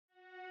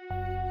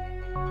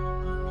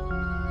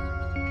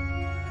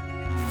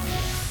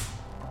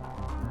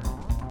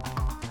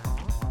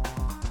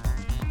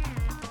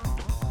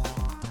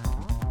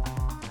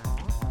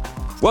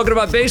Welcome to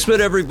my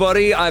basement,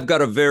 everybody. I've got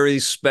a very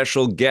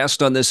special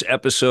guest on this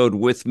episode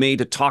with me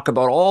to talk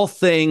about all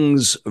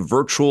things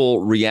virtual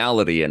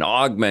reality and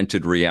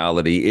augmented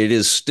reality. It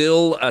is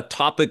still a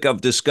topic of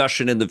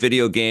discussion in the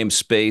video game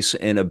space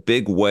in a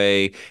big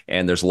way,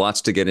 and there's lots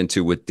to get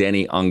into with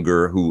Denny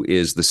Unger, who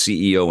is the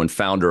CEO and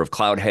founder of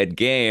Cloudhead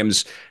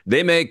Games.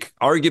 They make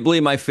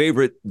arguably my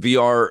favorite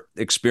VR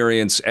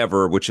experience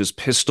ever, which is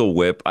Pistol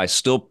Whip. I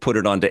still put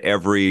it onto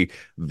every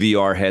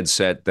VR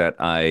headset that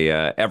I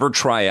ever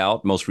try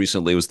out. Most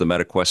recently was the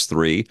MetaQuest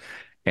 3.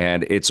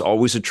 And it's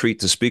always a treat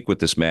to speak with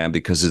this man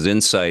because his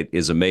insight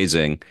is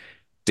amazing.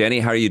 Denny,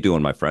 how are you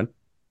doing, my friend?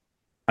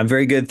 I'm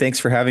very good. Thanks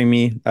for having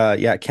me.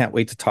 Yeah, can't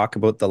wait to talk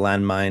about the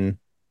landmine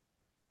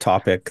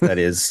topic that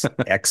is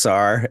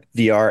XR,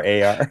 VR,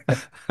 AR.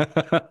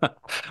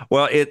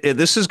 Well,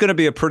 this is going to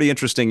be a pretty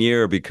interesting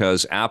year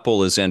because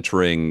Apple is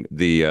entering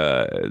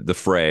the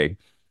fray.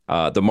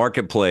 The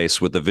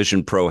marketplace with the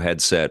Vision Pro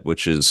headset,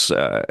 which is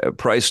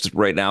priced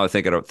right now, I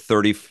think at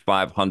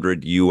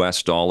 3,500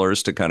 US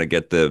dollars to kind of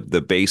get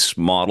the base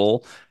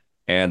model.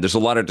 And there's a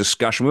lot of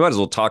discussion. We might as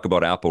well talk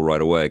about Apple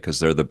right away because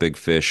they're the big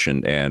fish,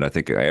 and I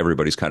think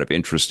everybody's kind of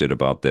interested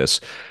about this.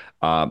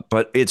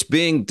 But it's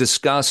being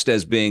discussed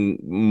as being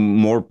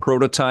more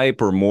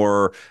prototype or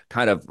more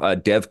kind of a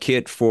dev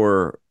kit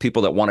for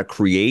people that want to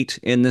create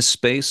in this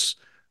space.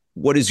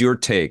 What is your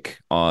take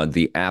on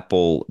the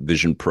Apple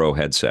Vision Pro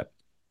headset?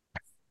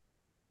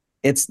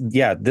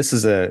 Yeah, this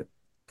is a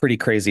pretty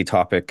crazy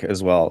topic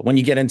as well. When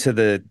you get into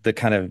the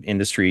kind of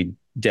industry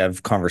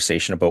dev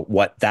conversation about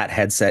what that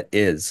headset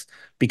is,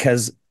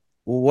 because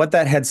what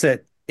that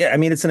headset, yeah, I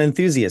mean, it's an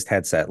enthusiast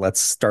headset. Let's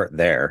start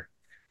there.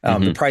 The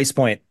Hmm. price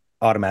point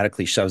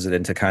automatically shoves it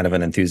into kind of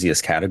an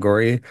enthusiast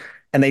category.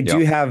 And they do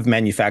Yep. have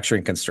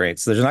manufacturing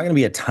constraints. There's not going to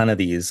be a ton of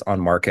these on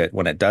market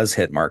when it does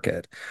hit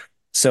market.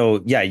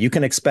 So yeah, you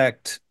can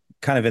expect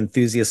kind of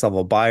enthusiast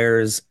level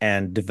buyers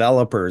and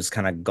developers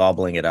kind of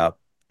gobbling it up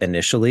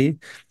initially.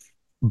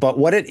 But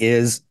what it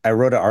is, I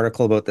wrote an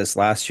article about this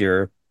last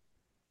year.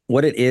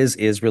 What it is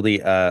really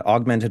a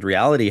augmented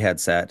reality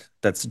headset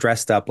that's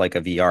dressed up like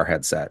a VR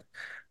headset.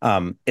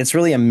 It's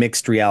really a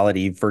mixed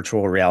reality,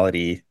 virtual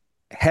reality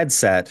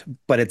headset,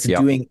 but it's Yep.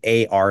 doing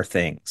AR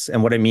things.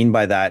 And what I mean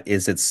by that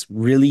is its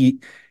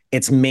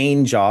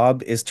main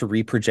job is to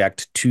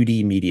reproject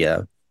 2D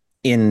media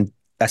in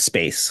a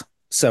space.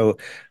 So,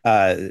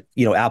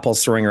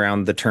 Apple's throwing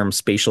around the term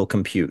spatial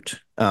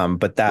compute,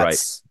 but Right.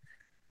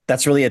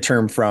 that's really a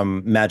term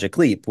from Magic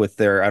Leap with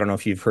their, I don't know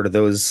if you've heard of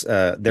those,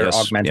 their Yes.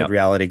 augmented Yep.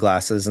 reality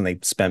glasses, and they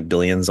spent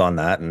billions on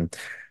that. And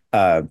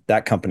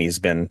that company's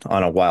been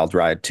on a wild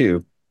ride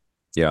too.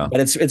 Yeah. But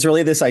it's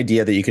really this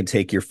idea that you can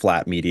take your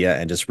flat media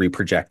and just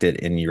reproject it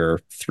in your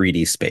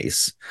 3D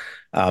space.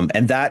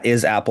 And that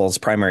is Apple's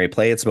primary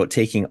play. It's about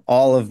taking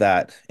all of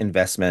that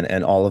investment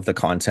and all of the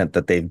content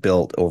that they've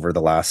built over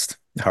the last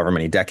however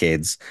many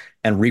decades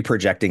and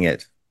reprojecting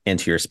it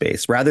into your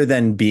space rather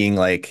than being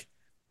like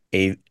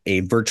a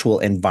virtual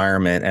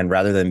environment and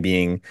rather than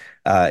being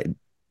uh,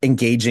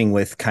 engaging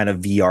with kind of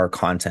VR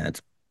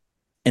content.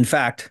 In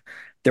fact,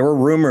 there were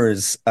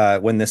rumors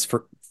when this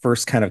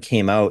first kind of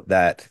came out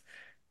that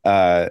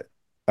uh,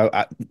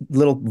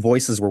 little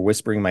voices were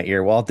whispering in my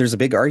ear. Well, there's a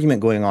big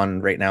argument going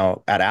on right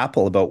now at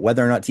Apple about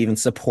whether or not to even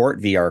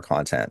support VR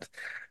content,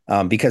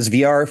 because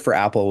VR for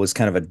Apple was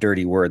kind of a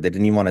dirty word. They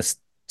didn't even want to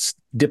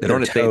dip They their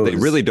don't. They toes.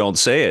 really don't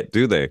say it,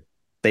 do they?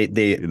 They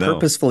You know.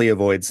 purposefully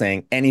avoid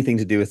saying anything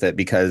to do with it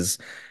because,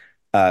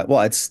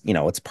 well,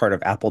 it's part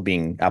of Apple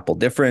being Apple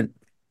different,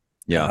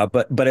 Yeah.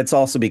 but it's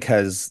also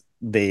because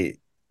they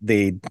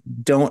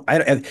don't.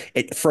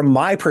 From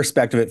my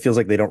perspective, it feels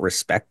like they don't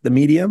respect the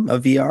medium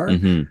of VR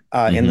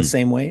Hmm. in the Hmm.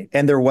 same way.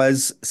 And there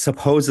was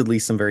supposedly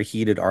some very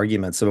heated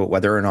arguments about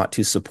whether or not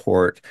to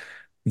support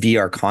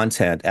VR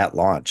content at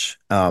launch.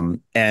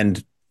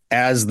 And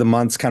as the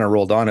months kind of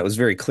rolled on, it was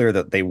very clear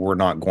that they were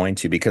not going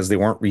to because they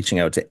weren't reaching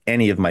out to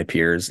any of my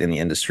peers in the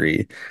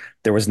industry.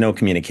 There was no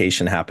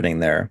communication happening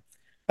there.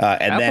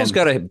 And Apple's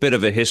then got a bit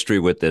of a history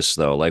with this,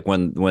 though. Like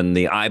when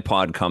the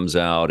iPod comes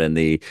out and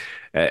the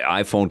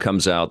iPhone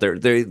comes out,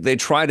 they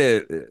try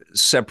to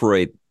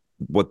separate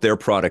what their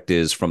product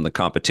is from the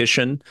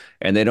competition,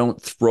 and they don't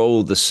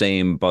throw the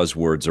same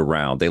buzzwords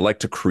around. They like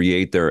to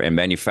create their and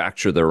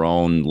manufacture their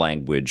own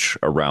language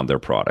around their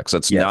products.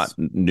 That's not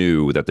yes,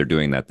 new that they're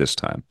doing that this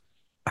time.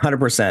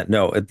 100%.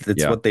 No,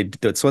 Yeah,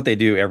 it's what they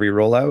do every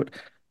rollout.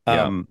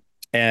 yeah,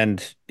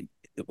 And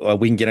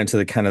we can get into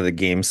the kind of the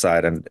game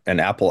side and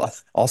Apple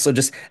also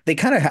just they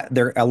kind of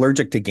they're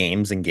allergic to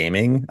games and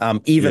gaming,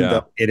 even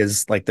though yeah. it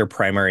is like their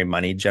primary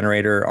money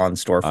generator on I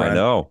storefront.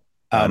 know,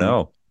 I Um,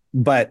 know.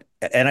 but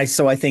and I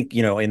think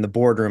in the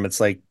boardroom it's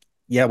like,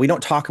 yeah, we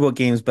don't talk about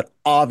games, but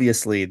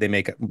obviously they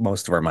make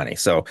most of our money.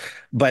 So,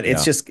 but Yeah.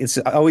 it's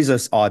always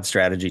this odd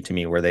strategy to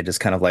me where they just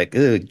kind of like,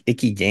 ugh,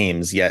 icky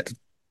games, yet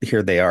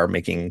here they are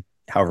making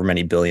however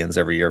many billions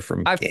every year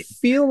from I games.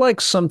 feel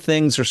like some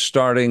things are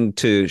starting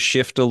to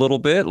shift a little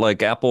bit.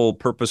 Like Apple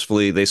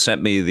purposefully, they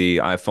sent me the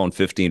iPhone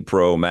 15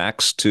 Pro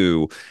Max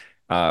to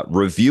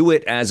review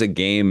it as a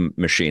game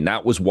machine.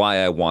 That was why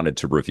I wanted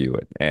to review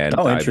it. And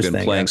Oh, I've been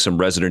interesting. playing Yeah. some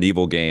Resident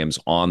Evil games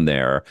on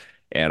there.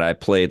 And I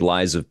played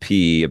Lies of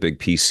P, a big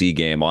PC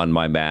game on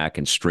my Mac,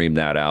 and streamed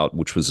that out,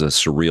 which was a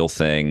surreal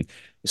thing.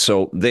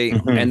 So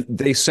Hmm.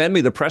 they send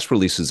me the press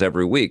releases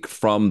every week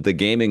from the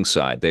gaming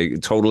side. They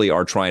totally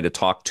are trying to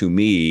talk to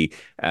me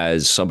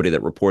as somebody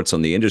that reports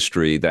on the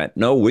industry that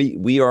no,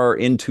 we are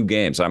into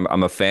games.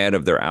 I'm a fan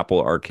of their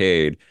Apple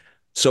Arcade.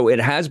 So it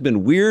has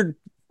been weird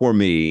for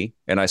me,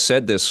 and I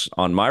said this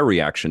on my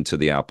reaction to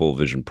the Apple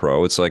Vision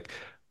Pro. It's like,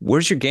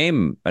 where's your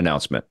game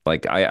announcement?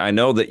 Like, I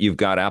know that you've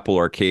got Apple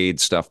Arcade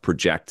stuff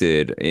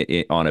projected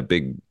on a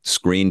big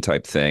screen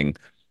type thing,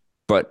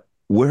 but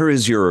where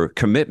is your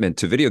commitment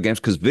to video games?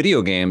 Because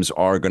video games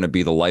are going to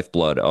be the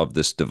lifeblood of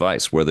this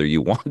device, whether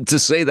you want to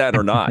say that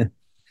or not.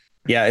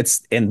 Yeah,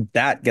 it's and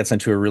that gets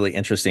into a really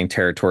interesting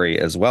territory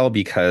as well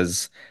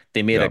because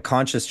they made a Yeah.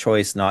 conscious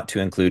choice not to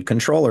include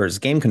controllers,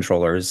 game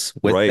controllers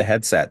with the Right.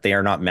 headset. They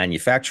are not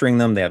manufacturing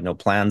them. They have no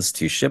plans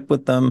to ship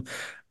with them.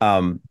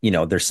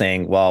 They're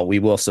saying, well, we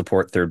will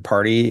support third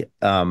party.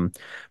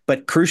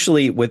 But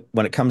crucially, with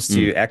when it comes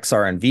to Mm.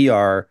 XR and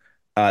VR,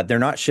 they're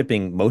not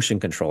shipping motion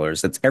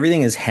controllers. It's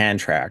everything is hand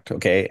tracked,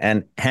 okay?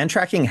 And hand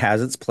tracking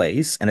has its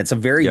place, and it's a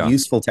very Yeah.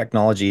 useful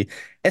technology,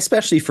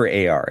 especially for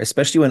AR,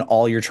 especially when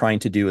all you're trying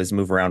to do is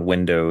move around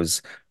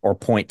windows or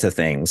point to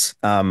things.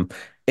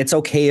 It's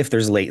okay if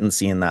there's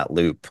latency in that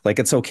loop. Like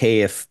it's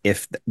okay if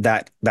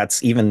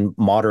that's even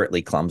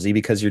moderately clumsy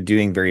because you're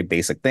doing very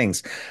basic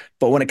things.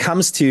 But when it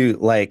comes to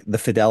like the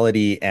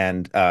fidelity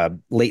and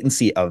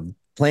latency of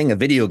playing a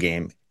video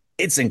game,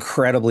 it's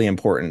incredibly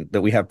important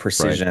that we have Right.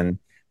 precision,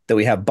 that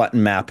we have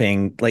button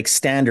mapping, like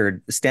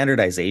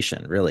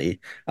standardization, really.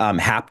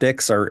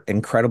 Haptics are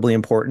incredibly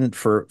important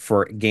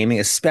for gaming,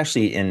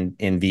 especially in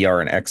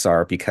VR and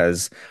XR,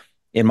 because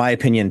in my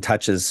opinion,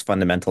 touch is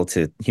fundamental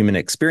to human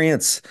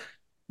experience.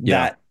 Yeah.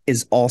 That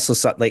is also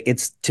like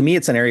it's to me,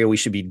 it's an area we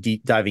should be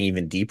diving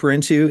even deeper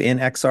into in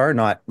XR,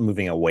 not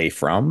moving away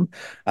from,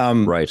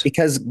 Right.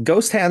 because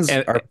ghost hands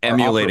are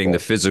Emulating the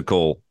operable.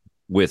 physical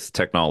with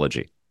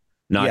technology,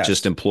 not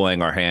just Yes,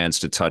 employing our hands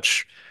to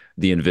touch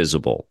the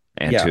invisible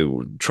and yeah,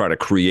 to try to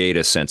create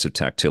a sense of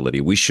tactility.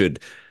 We should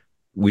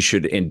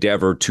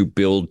endeavor to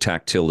build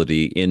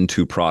tactility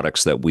into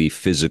products that we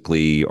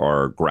physically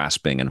are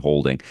grasping and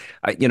holding.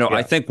 I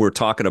yeah, think we're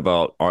talking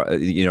about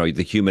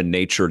the human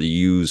nature to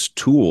use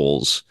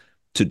tools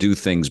to do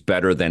things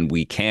better than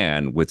we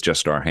can with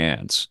just our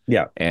hands.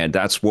 yeah. And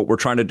that's what we're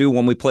trying to do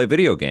when we play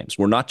video games.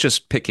 We're not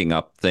just picking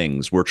up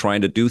things. We're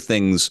trying to do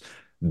things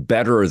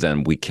better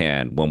than we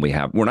can when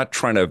we're not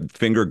trying to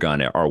finger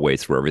gun our way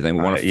through everything.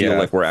 We want to feel Yeah.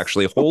 like we're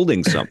actually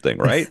holding something,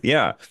 right?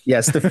 Yeah.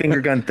 Yes, the finger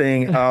gun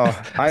thing. Oh,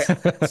 I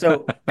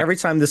so every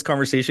time this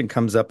conversation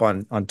comes up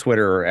on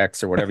Twitter or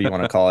X or whatever you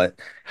want to call it,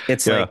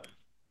 it's Yeah. like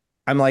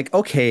I'm like,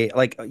 okay,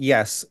 like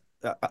yes,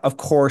 of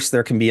course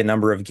there can be a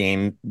number of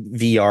game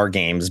VR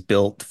games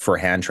built for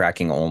hand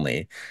tracking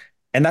only,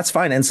 and that's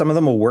fine, and some of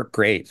them will work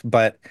great,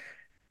 but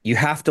you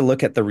have to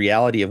look at the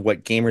reality of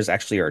what gamers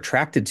actually are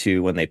attracted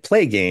to when they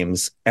play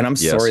games. And I'm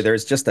sorry, Yes.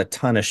 there's just a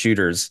ton of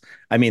shooters.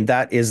 I mean,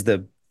 that is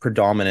the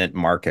predominant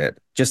market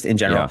just in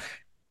general. Yeah.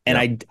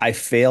 And Yeah. I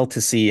fail to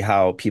see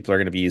how people are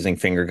going to be using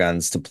finger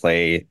guns to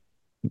play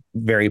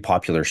very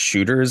popular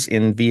shooters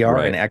in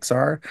VR and Right.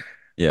 XR.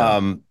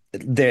 Yeah.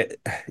 The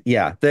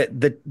yeah,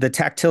 the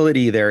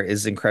tactility there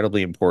is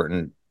incredibly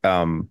important.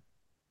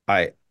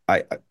 I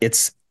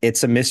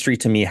it's a mystery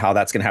to me how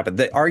that's going to happen.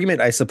 The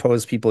argument I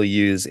suppose people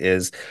use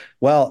is,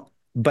 well,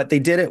 but they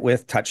did it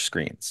with touch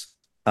screens.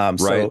 Um,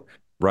 Right. so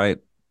Right.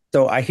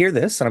 so I hear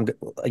this and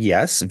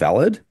yes,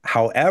 valid.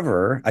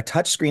 However, a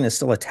touch screen is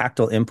still a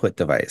tactile input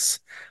device.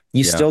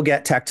 You Yeah. still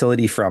get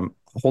tactility from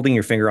holding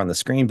your finger on the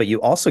screen, but you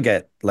also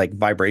get like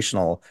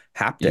vibrational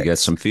You get haptics.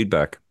 some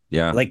feedback.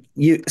 Yeah.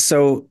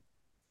 So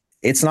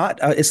it's not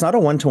a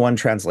one-to-one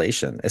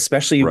translation,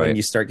 especially when Right.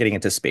 you start getting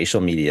into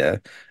spatial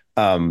media.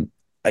 Um,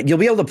 you'll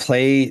be able to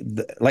play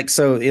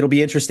so it'll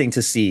be interesting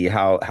to see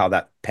how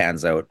that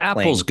pans out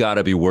Apple's playing. got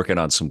to be working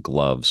on some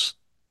gloves.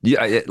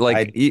 Yeah.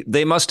 I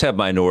They must have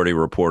Minority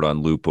Report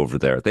on loop over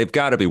there. They've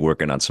got to be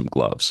working on some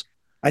gloves.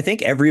 I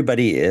think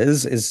everybody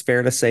is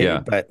fair to say, Yeah.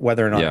 but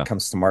whether or not it Yeah.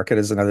 comes to market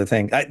is another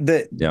thing.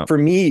 Yeah. For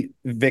me,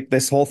 Vic,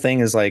 this whole thing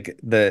is like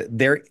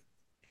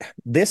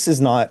this is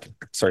not,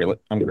 sorry,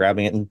 I'm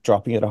grabbing it and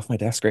dropping it off my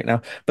desk right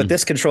now. But Mm.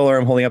 this controller,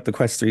 I'm holding up the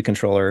Quest 3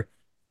 controller.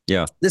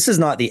 Yeah. This is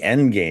not the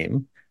end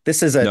game.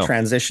 This is a No.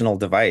 transitional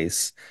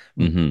device.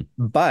 Hmm.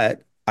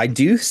 But I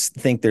do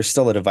think there's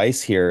still a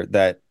device here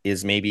that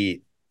is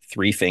maybe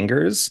three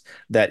fingers,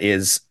 that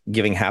is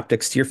giving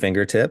haptics to your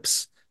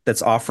fingertips,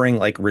 that's offering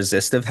like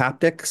resistive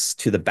haptics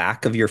to the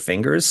back of your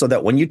fingers so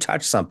that when you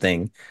touch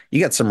something, you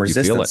get some You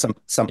feel resistance, it.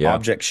 some Yeah.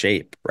 object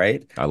shape,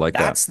 right? I like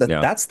that.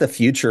 Yeah. That's the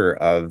future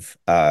of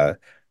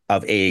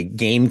a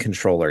game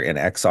controller in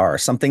XR,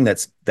 something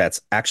that's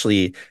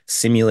actually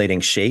simulating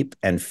shape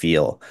and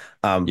feel.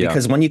 Yeah.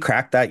 Because when you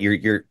crack that,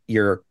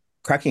 you're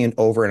cracking it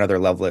over another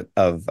level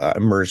of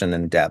immersion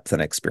and depth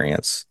and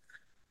experience.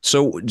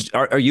 So,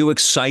 are you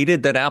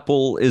excited that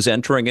Apple is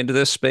entering into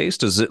this space?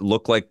 Does it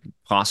look like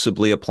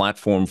possibly a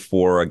platform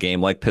for a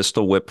game like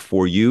Pistol Whip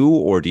for you,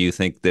 or do you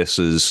think this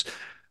is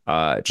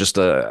just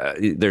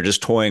they're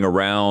just toying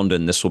around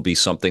and this will be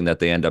something that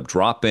they end up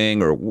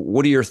dropping? Or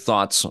what are your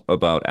thoughts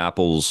about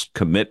Apple's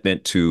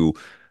commitment to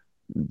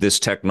this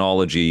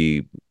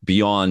technology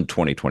beyond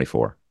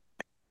 2024?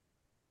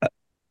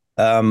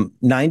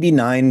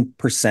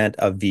 99%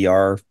 of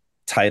VR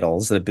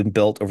titles that have been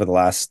built over the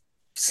last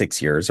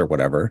 6 years or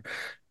whatever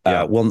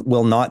Yeah.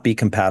 will not be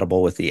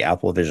compatible with the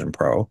Apple Vision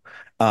Pro.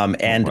 Um,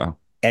 Oh, and wow.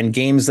 and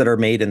games that are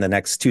made in the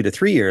next 2 to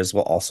 3 years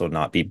will also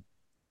not be,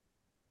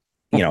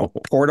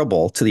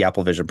 portable to the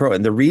Apple Vision Pro.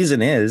 And the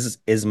reason is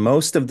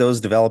most of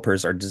those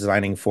developers are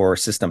designing for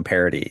system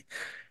parity.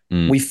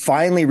 Mm, We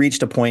finally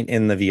reached a point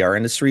in the VR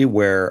industry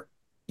where,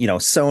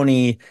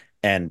 Sony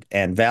and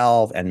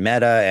Valve and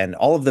Meta and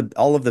all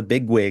of the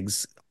big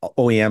wigs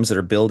OEMs that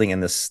are building in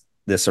this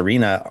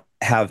arena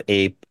have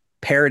a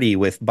parity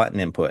with button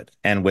input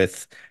and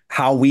with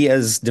how we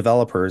as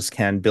developers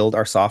can build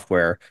our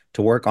software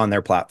to work on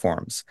their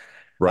platforms.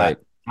 Uh, right.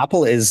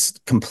 Apple is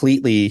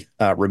completely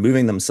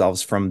removing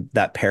themselves from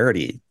that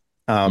parity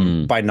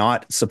Mm, by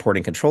not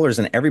supporting controllers,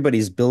 and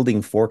everybody's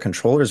building for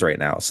controllers right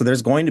now. So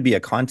there's going to be a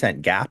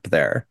content gap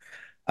there.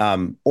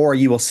 Or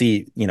you will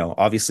see,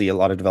 obviously a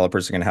lot of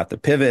developers are going to have to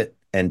pivot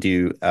and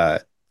do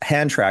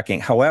hand tracking.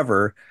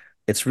 However,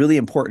 it's really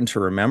important to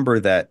remember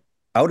that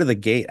out of the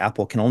gate,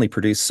 Apple can only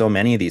produce so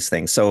many of these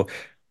things. So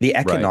the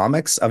right.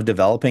 economics of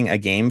developing a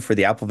game for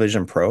the Apple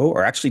Vision Pro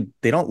are actually,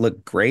 they don't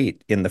look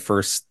great in the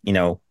first,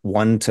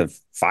 1 to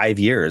 5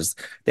 years.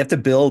 They have to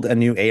build a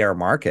new AR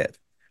market.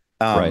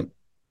 Right. Um,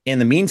 in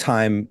the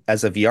meantime,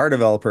 as a VR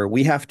developer,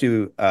 we have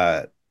to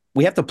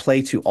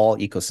play to all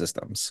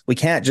ecosystems. We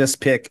can't just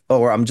pick,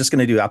 oh, I'm just going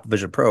to do Apple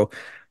Vision Pro.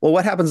 Well,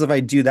 what happens if I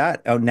do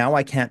that? Oh, now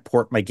I can't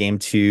port my game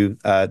to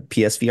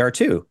PSVR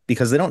 2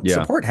 because they don't Yeah.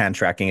 support hand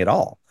tracking at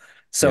all. Yeah.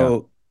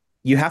 So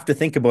you have to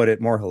think about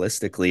it more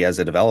holistically as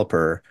a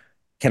developer.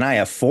 Can I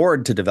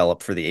afford to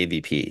develop for the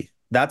AVP?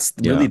 That's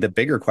really Yeah. the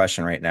bigger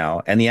question right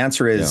now. And the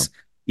answer Yeah. is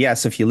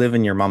yes, if you live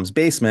in your mom's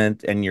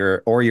basement and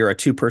you're a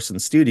two-person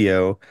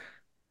studio,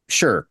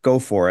 sure, go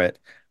for it.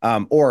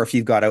 Or if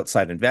you've got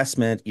outside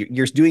investment,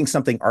 you're doing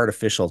something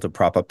artificial to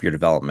prop up your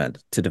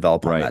development to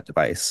develop on Right. that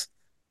device.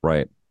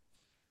 Right.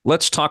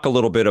 Let's talk a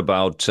little bit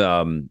about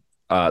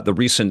the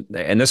recent,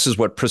 and this is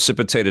what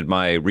precipitated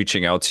my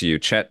reaching out to you,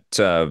 Chet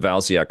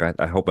Valsiak.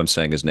 I hope I'm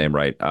saying his name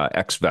right.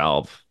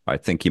 Ex-Valve. I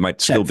think he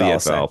might still Chet be at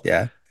Valasek, Valve.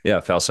 yeah. Yeah,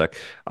 Valsek,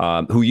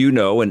 who you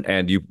know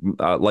and you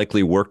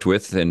likely worked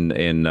with in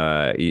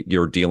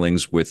your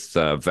dealings with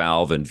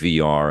Valve and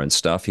VR and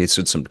stuff. He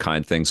said some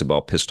kind things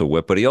about Pistol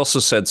Whip, but he also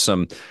said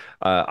some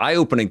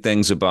eye-opening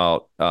things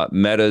about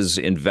Meta's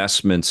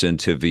investments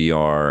into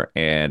VR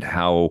and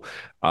how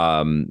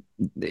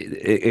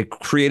it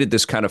created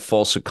this kind of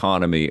false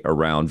economy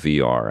around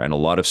VR, and a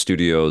lot of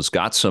studios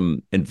got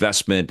some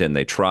investment and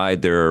they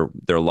tried their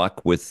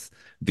luck with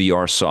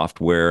VR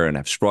software and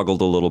have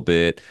struggled a little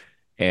bit.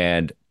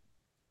 And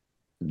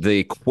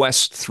the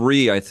Quest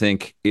 3, I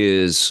think,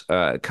 is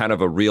kind of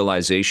a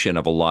realization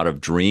of a lot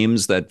of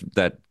dreams that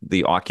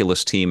the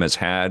Oculus team has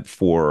had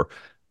for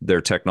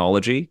their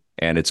technology,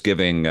 and it's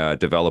giving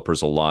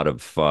developers a lot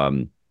of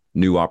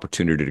new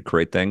opportunity to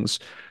create things.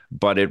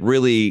 But it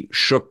really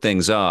shook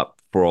things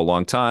up for a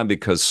long time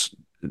because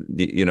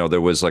there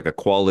was like a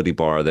quality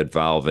bar that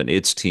Valve and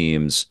its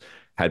teams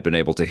had been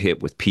able to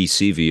hit with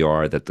PC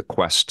VR that the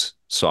Quest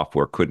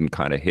software couldn't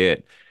kind of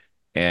hit,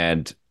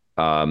 and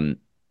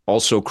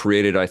also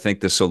created, I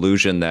think, this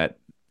illusion that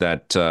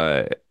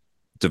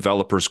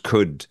developers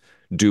could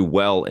do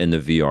well in the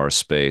VR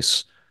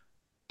space,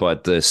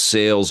 but the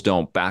sales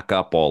don't back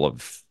up all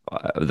of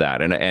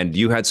that. And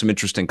you had some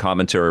interesting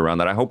commentary around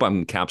that. I hope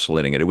I'm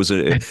encapsulating it. It was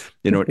an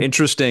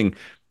interesting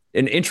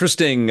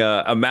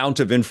amount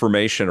of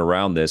information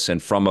around this,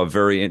 and from a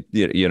very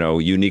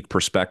unique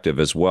perspective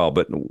as well.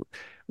 But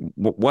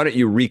why don't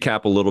you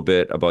recap a little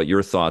bit about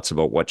your thoughts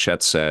about what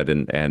Chet said,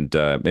 and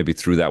maybe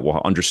through that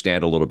we'll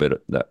understand a little bit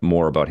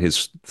more about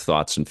his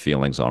thoughts and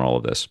feelings on all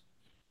of this.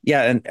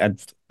 Yeah,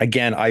 and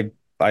again,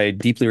 I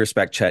deeply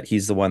respect Chet.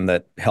 He's the one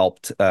that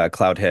helped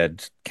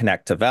Cloudhead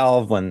connect to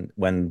Valve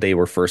when they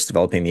were first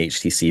developing the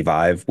HTC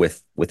Vive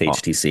with Oh,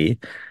 HTC.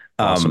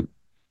 awesome.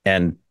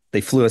 And they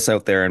flew us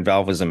out there, and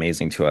Valve was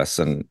amazing to us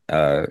and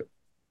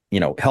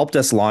helped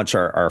us launch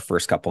our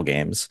first couple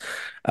games.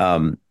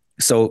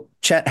 So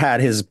Chet had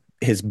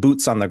his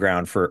boots on the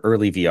ground for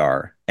early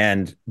VR,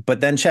 but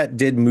then Chet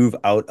did move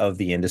out of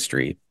the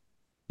industry.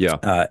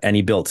 Yeah. And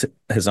he built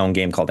his own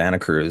game called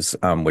Anacruise,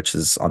 which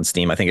is on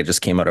Steam. I think it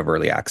just came out of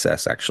early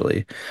access,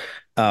 actually.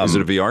 Is it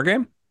a Um, VR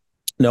game?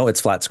 no,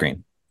 it's flat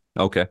screen.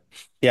 Okay.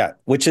 Yeah,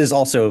 which is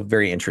also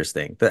very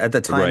interesting. But at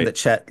the time Right. that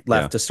Chet Yeah.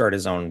 left to start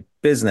his own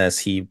business,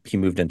 he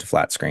moved into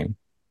flat screen.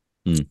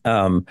 Mm.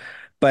 Um,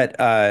 but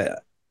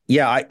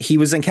yeah, he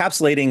was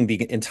encapsulating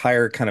the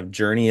entire kind of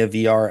journey of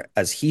VR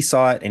as he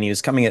saw it, and he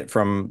was coming at it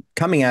from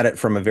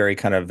a very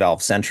kind of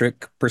Valve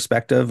centric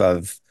perspective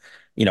of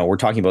we're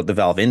talking about the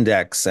Valve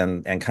Index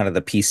and kind of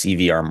the PC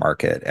VR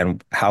market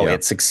and how Yeah.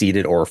 it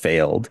succeeded or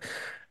failed.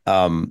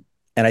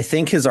 And I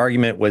think his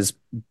argument was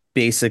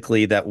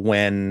basically that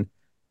when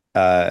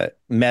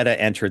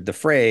Meta entered the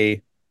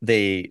fray,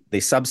 they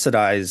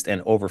subsidized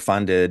and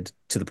overfunded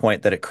to the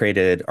point that it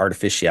created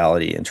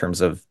artificiality in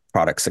terms of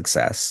product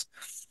success.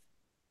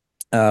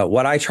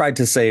 What I tried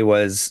to say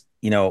was,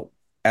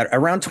 at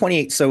around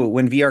 28, so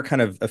when VR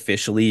kind of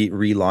officially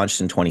relaunched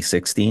in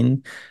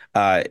 2016,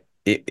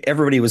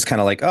 everybody was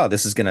kind of like, oh,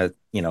 this is going to,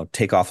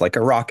 take off like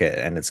a rocket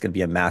and it's going to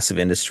be a massive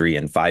industry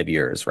in 5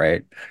 years,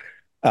 right?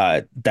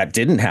 That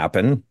didn't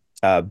happen,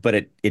 but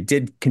it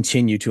did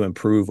continue to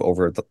improve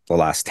over the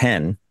last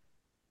 10.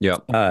 Yeah.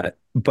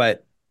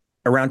 But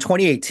around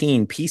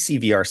 2018,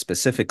 PC VR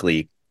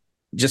specifically,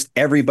 just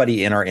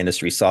everybody in our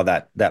industry saw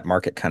that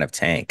market kind of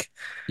tank.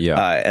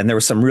 Yeah. And there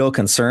were some real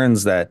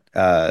concerns that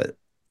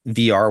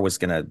VR was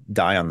going to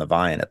die on the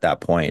vine at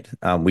that point.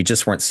 We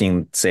just weren't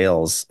seeing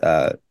sales.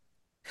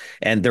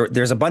 And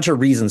there's a bunch of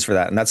reasons for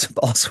that. And that's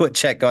also what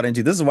Chet got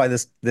into. This is why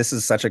this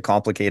is such a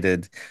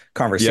complicated Yeah.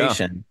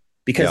 conversation,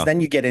 because Yeah. then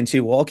you get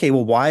into, well, okay,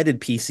 well, why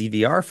did PC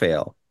VR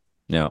fail?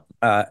 Yeah.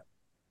 Uh,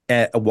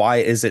 why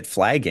is it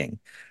flagging?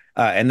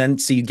 And then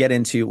so you get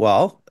into,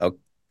 well,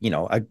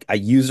 a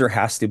user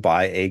has to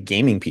buy a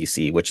gaming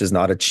PC, which is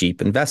not a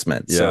cheap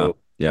investment. Yeah. So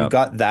you've Yeah.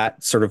 got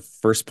that sort of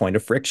first point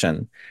of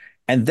friction.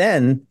 And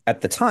then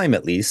at the time,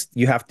 at least,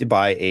 you have to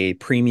buy a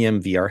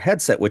premium VR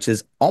headset, which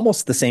is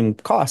almost the same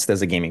cost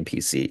as a gaming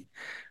PC.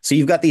 So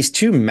you've got these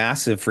two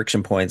massive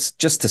friction points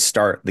just to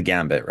start the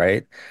gambit,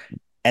 right?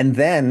 And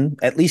then,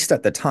 at least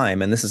at the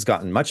time, and this has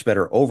gotten much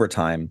better over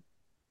time,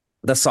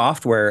 the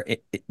software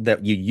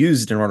that you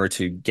used in order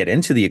to get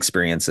into the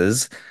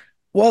experiences,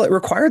 well, it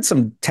required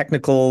some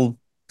technical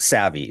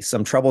savvy,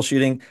 some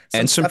troubleshooting, some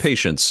And some stuff,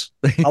 patience.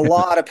 a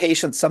lot of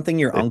patience, something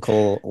your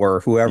uncle or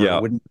whoever Yeah.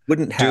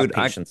 wouldn't have Dude,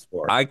 patience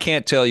for. I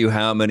can't tell you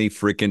how many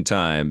freaking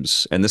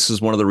times, and this is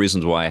one of the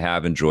reasons why I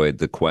have enjoyed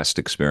the Quest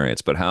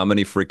experience, but how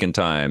many freaking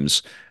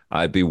times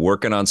I'd be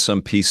working on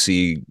some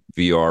PC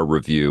VR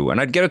review and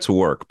I'd get it to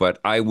work, but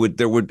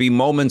there would be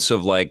moments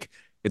of like,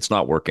 it's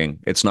not working.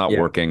 It's not Yeah.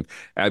 working.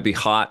 I'd be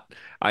hot.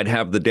 I'd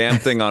have the damn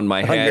thing on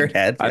my On your head.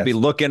 head, I'd be yes.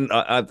 looking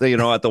at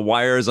the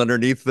wires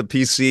underneath the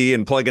PC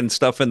and plugging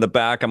stuff in the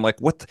back. I'm like,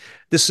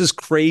 this is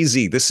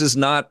crazy. This is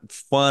not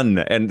fun.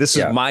 And this is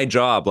Yeah. my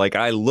job. Like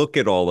I look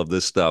at all of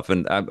this stuff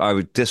and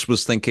I just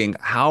was thinking,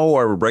 how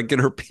are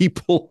regular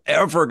people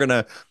ever going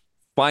to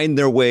find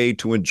their way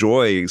to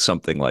enjoy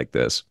something like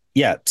this?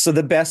 Yeah. So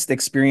the best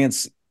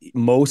experience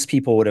most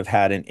people would have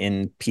had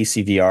in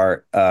PC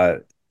VR,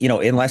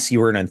 unless you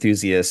were an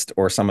enthusiast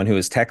or someone who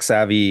is tech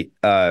savvy,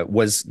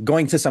 was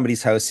going to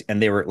somebody's house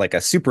and they were like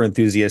a super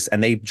enthusiast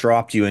and they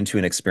dropped you into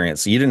an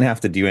experience. So you didn't have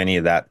to do any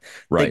of that.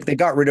 Right. They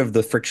got rid of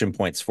the friction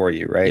points for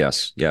you, right?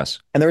 Yes. Yes.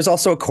 And there's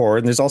also a core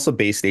and there's also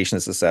base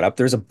stations to set up.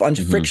 There's a bunch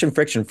of Hmm.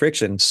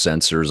 friction.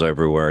 Sensors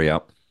everywhere.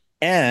 Yep.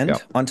 And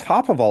Yep. on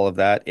top of all of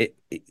that,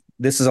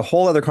 this is a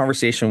whole other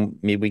conversation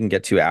maybe we can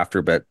get to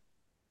after, but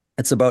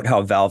it's about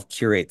how Valve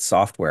curates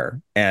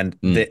software. And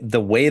Mm. the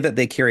way that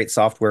they curate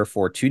software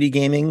for 2D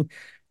gaming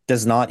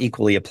does not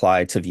equally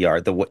apply to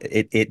VR.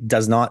 It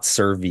does not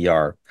serve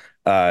VR.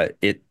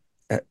 It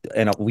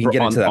and we can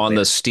get into that On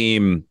the later.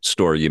 Steam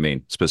store, you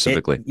mean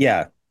specifically?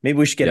 Yeah, maybe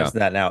we should get Yeah. into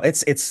that now.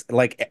 It's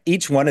like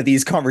each one of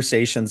these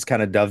conversations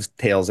kind of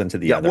dovetails into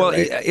the Yeah, other, well,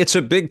 right? it's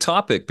a big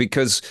topic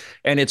because,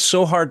 and it's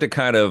so hard to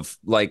kind of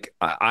like,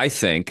 I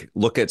think,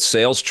 look at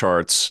sales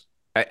charts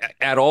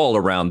at all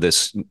around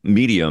this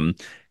medium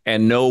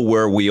and know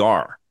where we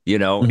are.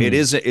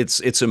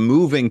 Mhm. It's a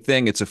moving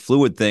thing. It's a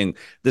fluid thing.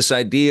 This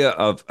idea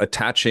of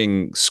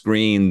attaching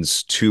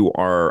screens to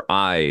our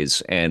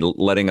eyes and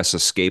letting us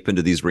escape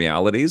into these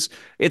realities,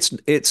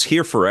 it's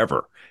here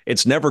forever.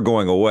 It's never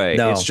going away. It's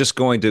No, just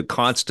going to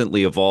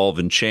constantly evolve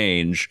and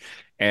change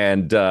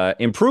and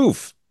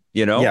improve.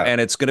 yeah, And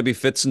it's going to be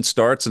fits and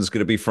starts, and it's going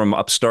to be from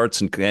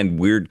upstarts and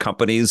weird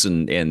companies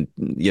and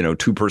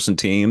two-person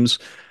teams.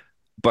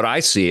 But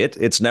I see it;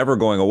 it's never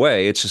going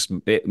away.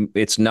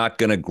 It's not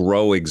going to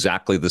grow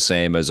exactly the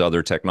same as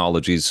other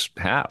technologies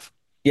have.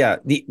 yeah.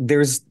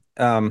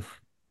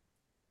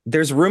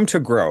 There's room to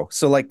grow.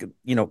 So like,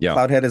 Yeah,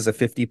 Cloudhead is a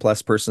 50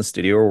 plus person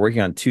studio. We're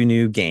working on two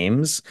new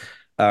games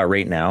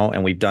right now,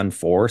 and we've done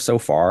four so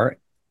far.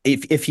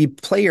 If you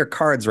play your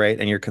cards right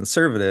and you're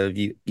conservative,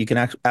 you can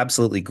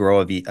absolutely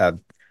grow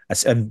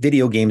a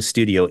video game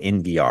studio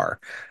in VR.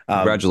 Um,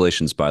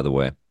 congratulations, by the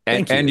way,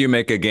 and thank you. you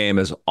make a game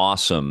as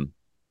awesome,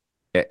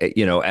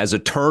 as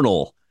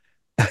eternal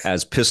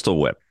as Pistol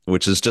Whip,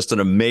 which is just an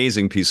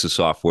amazing piece of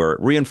software.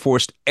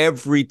 Reinforced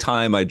every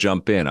time I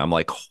jump in. I'm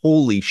like,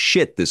 holy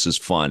shit, this is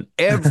fun.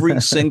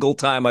 Every single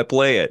time I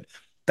play it. It's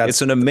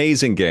That's an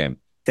amazing game.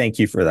 Thank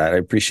you for that. I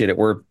appreciate it.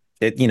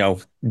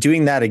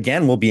 Doing that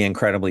again will be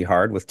incredibly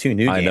hard with two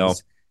new I know.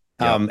 games.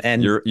 Yeah.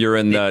 And You're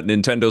in it, the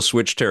Nintendo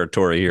Switch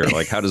territory here.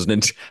 Like how does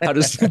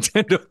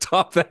Nintendo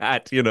top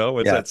that? It's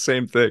yeah, that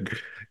same thing.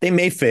 they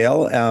may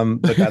fail,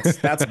 but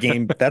that's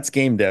game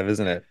dev,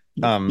 isn't it?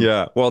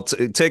 Yeah. Well,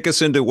 take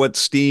us into what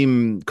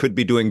Steam could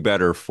be doing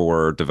better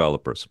for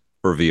developers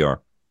for VR.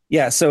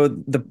 Yeah, so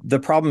the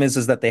problem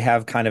is that they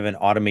have kind of an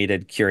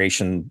automated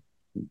curation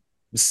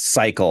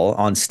cycle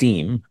on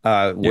Steam,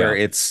 where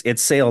Yeah.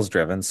 it's sales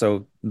driven.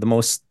 So the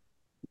most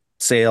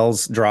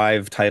sales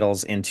drive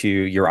titles into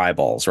your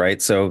eyeballs,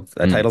 right? So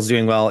a Mm. title's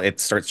doing well, it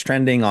starts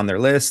trending on their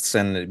lists,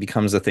 and it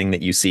becomes a thing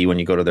that you see when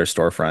you go to their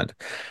storefront.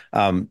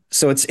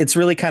 So it's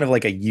really kind of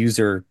like a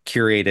user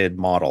curated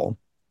model,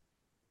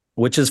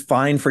 which is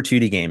fine for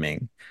 2D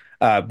gaming.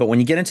 But when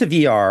you get into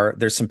VR,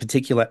 there's some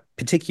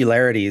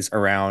particularities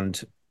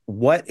around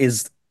what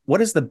is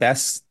the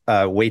best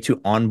way to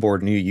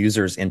onboard new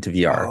users into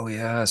VR, Oh,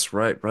 yes.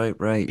 Right.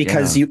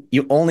 because Yeah.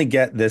 you only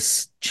get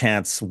this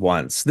chance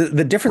once.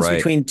 The difference Right.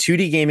 between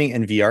 2D gaming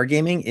and VR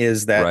gaming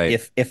is that Right.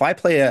 if I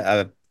play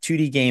a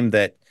 2D game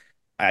that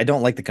I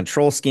don't like the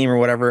control scheme or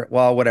whatever,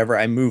 well, whatever,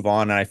 I move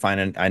on and I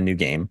find a new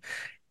game.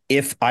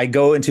 If I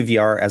go into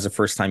VR as a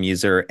first time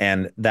user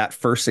and that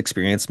first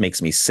experience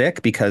makes me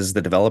sick because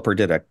the developer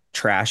did a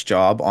trash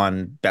job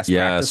on best Yes.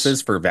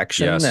 practices for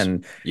Vection, Yes.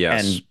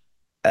 Yes. and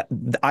uh,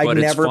 I But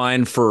it's never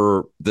fine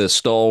for the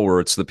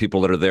stalwarts, the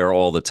people that are there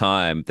all the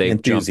time. the They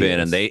jump in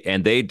and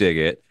enthusiast. they dig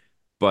it.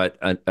 But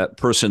a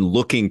person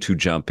looking to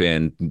jump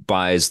in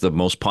buys the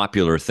most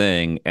popular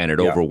thing and it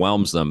Yeah.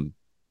 overwhelms them.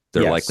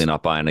 They're likely Yes.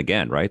 not buying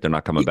again, right? They're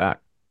not coming back.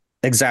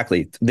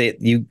 Exactly.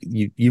 You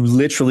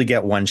literally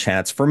get one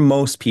chance for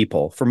most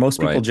people. For most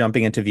people Right.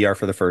 jumping into VR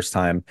for the first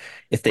time,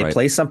 if they Right.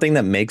 play something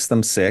that makes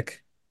them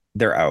sick,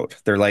 they're out.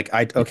 They're like,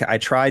 okay, I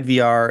tried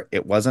VR,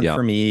 it wasn't Yeah.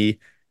 for me.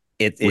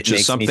 It Which is makes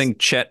me something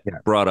Chet yeah.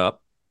 brought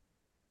up.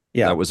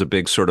 Yeah. That was a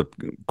big sort of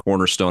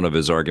cornerstone of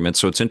his argument.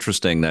 So it's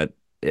interesting that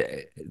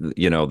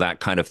that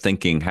kind of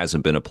thinking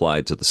hasn't been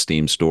applied to the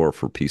Steam store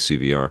for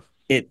PCVR.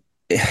 It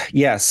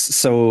yes.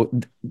 So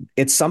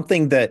it's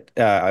something that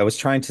I was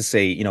trying to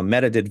say,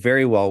 Meta did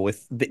very well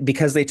with,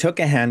 because they took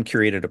a hand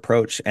curated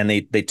approach, and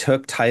they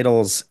took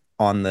titles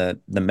on the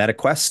Meta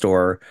Quest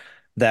store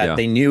that Yeah,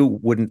 they knew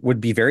would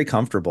be very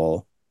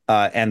comfortable,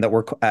 and that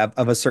were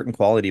of a certain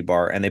quality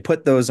bar, and they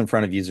put those in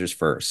front of users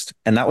first.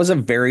 And that was a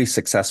very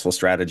successful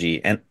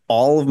strategy. And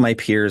all of my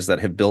peers that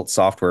have built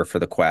software for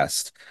the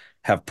Quest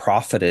have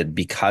profited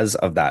because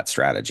of that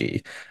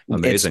strategy.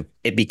 amazing.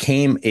 It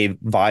became a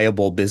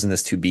viable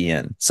business to be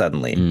in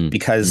suddenly, Mm,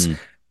 because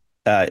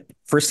mm,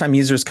 first time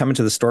users come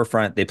into the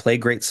storefront, they play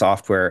great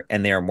software,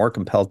 and they are more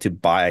compelled to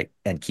buy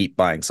and keep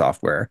buying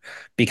software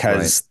right.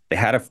 because they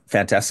had a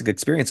fantastic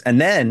experience. And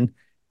then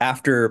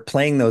after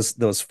playing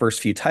those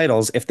first few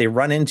titles, if they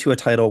run into a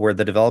title where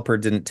the developer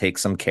didn't take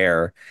some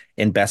care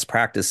in best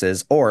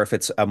practices, or if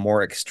it's a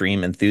more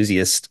extreme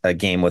enthusiast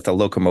game with a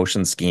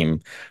locomotion scheme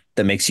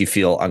that makes you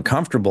feel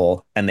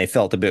uncomfortable, and they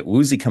felt a bit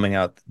woozy coming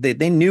out,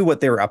 they knew what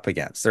they were up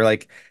against. They're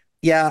like,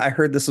 yeah, I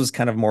heard this was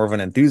kind of more of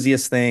an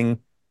enthusiast thing.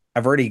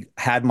 I've already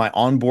had my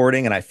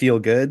onboarding and I feel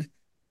good.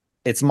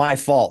 It's my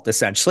fault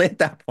essentially at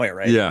that point,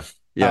 right? Yeah,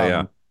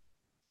 yeah.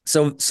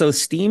 Um, so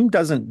Steam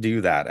doesn't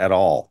do that at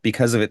all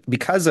because of it,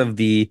 because of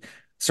the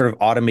sort of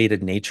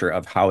automated nature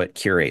of how it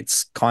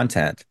curates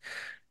content.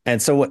 And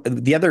so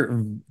the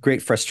other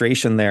great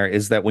frustration there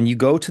is that when you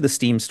go to the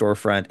Steam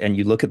storefront and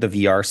you look at the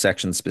VR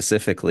section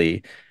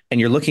specifically, and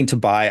you're looking to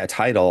buy a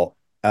title,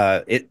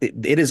 it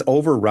is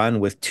overrun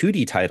with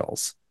 2D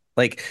titles.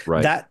 Like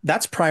Right.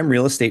 that's prime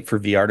real estate for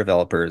VR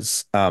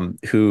developers,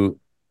 who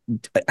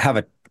have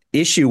a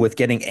issue with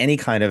getting any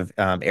kind of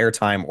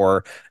airtime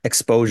or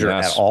exposure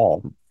at Yes.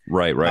 all. Um,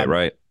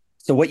 Right.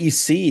 so what you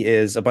see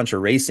is a bunch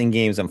of racing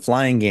games and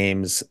flying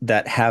games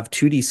that have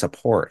 2D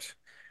support.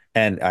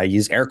 And I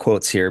use air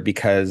quotes here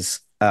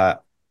because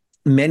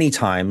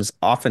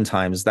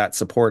oftentimes, that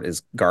support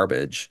is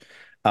garbage.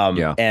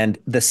 Yeah. And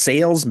the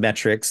sales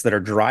metrics that are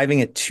driving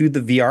it to the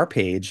VR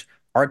page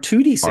are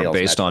 2D Are sales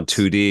based on metrics.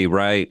 2D,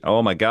 right?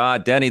 Oh my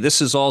God, Denny, this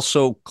is all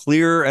so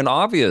clear and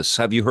obvious.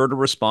 Have you heard a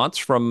response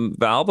from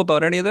Valve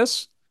about any of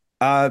this?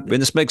 Uh, I mean,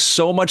 this makes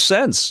so much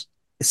sense.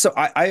 so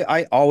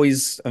I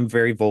always am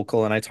very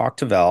vocal, and I talk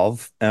to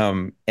Valve.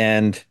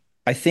 And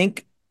I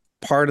think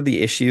part of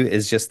the issue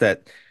is just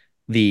that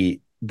the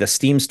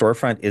Steam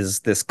storefront is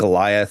this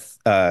Goliath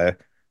Yeah.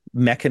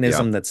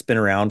 mechanism that's been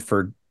around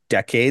for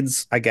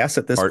decades, I guess,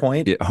 at this Hard,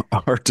 point. yeah,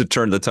 hard to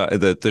turn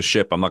the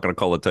ship. I'm not going to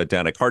call it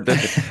Titanic. Hard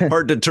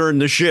to turn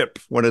the ship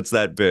when it's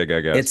that big,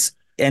 I guess. It's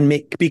and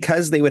make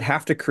because they would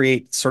have to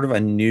create sort of a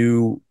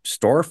new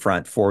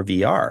storefront for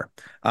VR.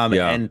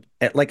 Yeah. And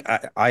like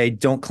I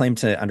don't claim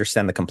to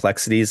understand the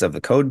complexities of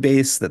the code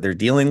base that they're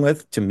dealing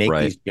with to make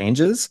Right. these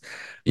changes,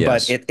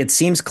 but Yes. it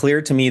seems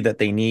clear to me that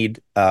they need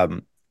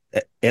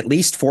at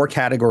least four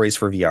categories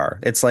for VR.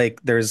 It's like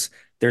there's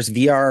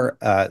VR,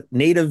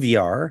 native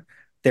VR,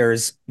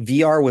 there's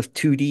VR with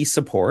 2D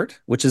support,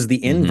 which is the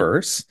Hmm.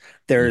 inverse. Hmm.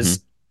 There's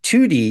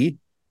 2D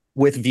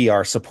with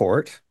VR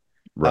support,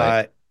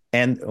 Right. uh,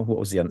 and what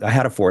was the other? I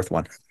had a fourth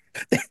one.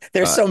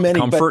 There's so many,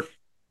 but Comfort,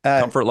 uh,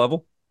 comfort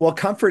level. well,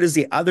 comfort is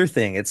the other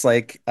thing. It's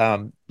like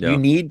you Yeah.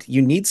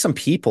 need some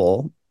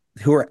people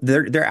who are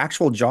their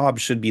actual job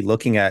should be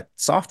looking at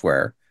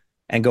software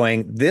and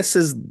going, this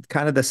is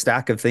kind of the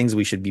stack of things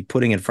we should be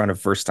putting in front of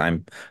first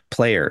time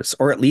players,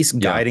 or at least Yeah,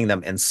 guiding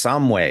them in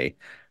some way.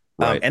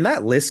 right. And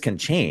that list can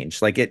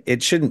change. Like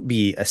it shouldn't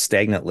be a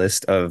stagnant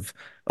list of,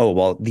 oh,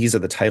 well, these are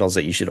the titles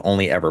that you should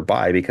only ever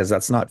buy, because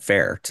that's not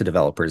fair to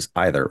developers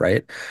either,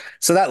 right?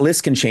 So that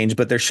list can change,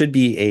 but there should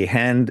be a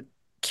hand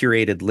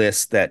curated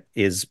list that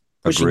is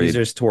pushing Agreed.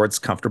 users towards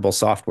comfortable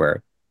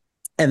software.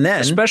 And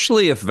then,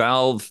 Especially if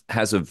Valve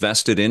has a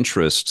vested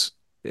interest,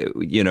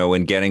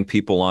 in getting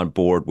people on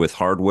board with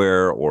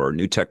hardware or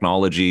new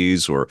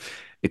technologies or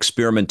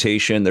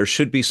experimentation. There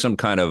should be some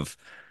kind of,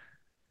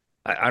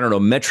 I don't know,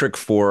 metric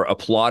for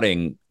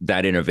applauding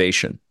that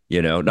innovation,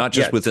 not yeah,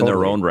 just within their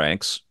totally. own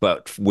ranks,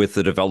 but with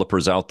the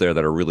developers out there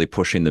that are really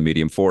pushing the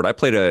medium forward. I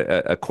played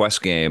a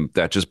Quest game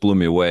that just blew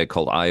me away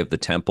called Eye of the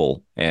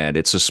Temple, and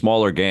it's a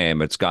smaller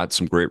game. It's got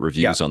some great Yeah.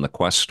 reviews on the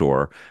Quest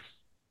store.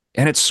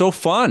 And it's so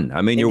fun.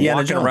 I mean, you're Indiana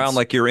walking around Jones.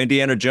 like you're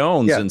Indiana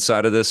Jones Yeah.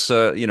 inside of this.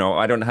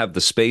 I don't have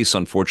the space,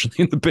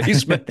 unfortunately, in the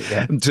basement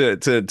Yeah.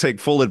 to take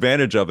full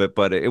advantage of it.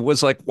 But it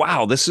was like,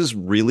 wow, this is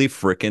really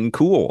freaking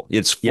cool.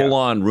 It's Yeah. full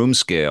on room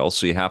scale,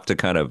 so you have to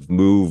kind of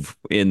move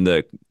in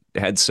the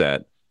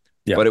headset.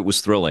 Yeah. But it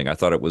was thrilling. I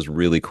thought it was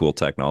really cool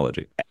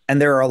technology.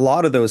 And there are a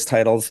lot of those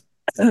titles,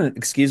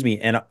 excuse me.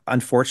 And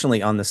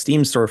unfortunately, on the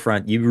Steam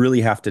storefront, you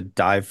really have to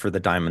dive for the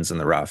diamonds in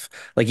the rough.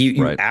 Like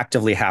you Right.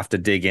 actively have to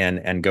dig in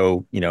and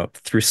go,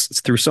 through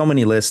so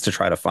many lists to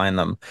try to find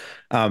them.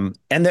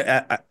 And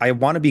I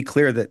want to be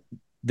clear that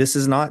this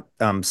is not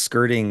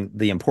skirting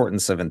the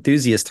importance of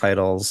enthusiast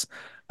titles.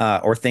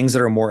 Or things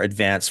that are more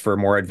advanced for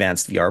more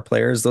advanced VR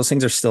players. Those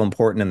things are still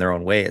important in their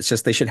own way. It's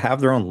just they should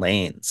have their own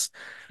lanes.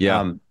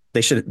 Yeah. They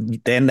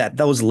should then that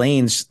those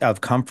lanes of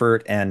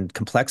comfort and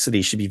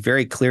complexity should be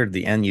very clear to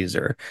the end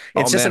user.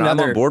 Oh It's just man, I'm on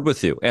another. board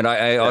with you, and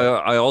I Yeah.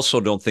 I, I also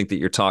don't think that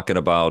you're talking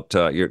about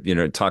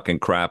you're talking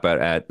crap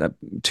at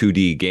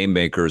 2D game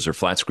makers or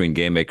flat screen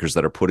game makers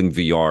that are putting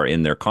VR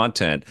in their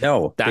content.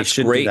 No, they That's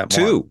should do great that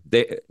more.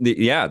 too.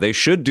 Yeah, they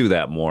should do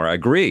that more. I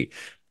agree.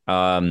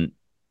 Um,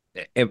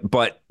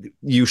 but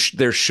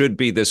there should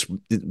be this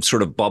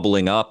sort of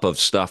bubbling up of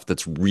stuff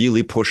that's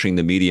really pushing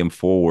the medium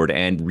forward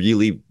and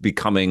really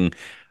becoming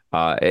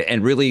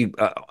and really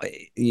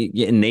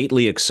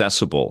innately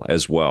accessible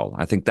as well.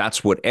 I think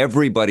that's what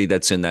everybody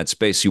that's in that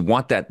space, you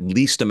want that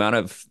least amount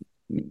of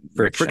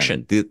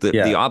Friction. friction, the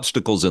Yeah.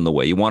 obstacles in the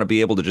way. You want to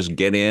be able to just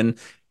get in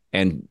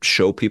and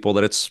show people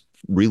that it's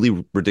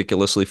really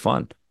ridiculously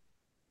fun.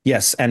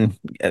 Yes, and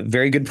a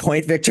very good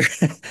point, Victor.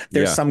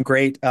 There's Yeah. some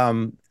great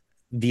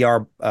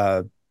VR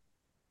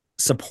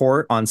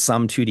support on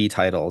some 2D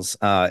titles,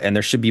 and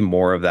there should be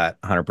more of that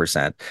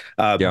 100%.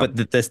 Yeah. But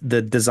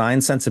the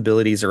design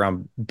sensibilities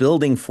around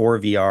building for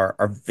VR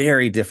are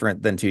very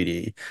different than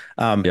 2D.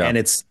 Yeah. And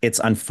it's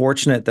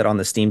unfortunate that on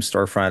the Steam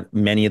storefront,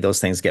 many of those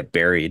things get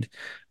buried.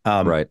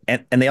 Right.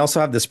 And they also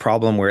have this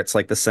problem where it's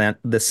like the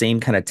same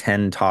kind of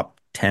 10 top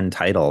 10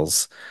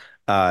 titles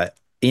uh,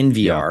 in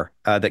Yeah.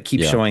 VR that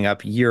keep Yeah. showing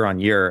up year on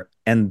year.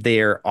 And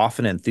they're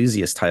often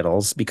enthusiast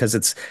titles because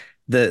it's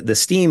the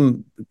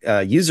Steam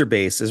user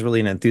base is really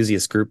an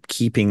enthusiast group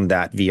keeping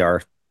that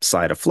VR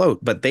side afloat,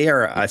 but they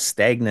are a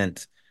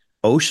stagnant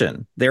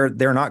ocean. They're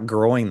not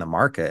growing the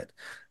market.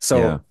 Yeah.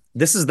 So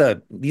these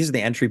are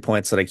the entry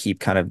points that I keep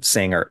kind of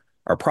saying are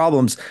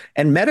problems.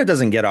 And Meta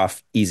doesn't get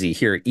off easy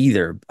here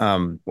either.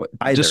 Either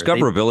they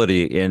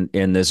Discoverability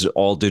in this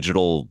all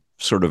digital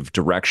sort of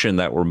direction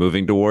that we're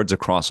moving towards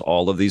across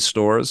all of these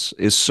stores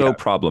is so Yeah.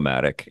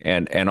 problematic.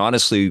 And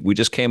honestly, we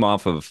just came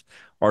off of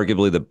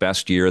arguably the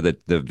best year that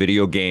the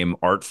video game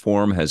art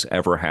form has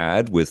ever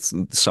had, with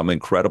some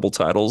incredible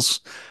titles.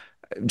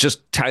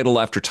 Just title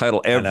after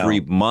title, I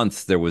every know.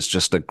 month there was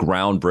just a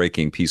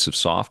groundbreaking piece of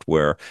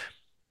software.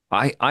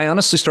 I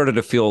honestly started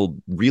to feel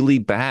really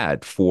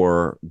bad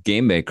for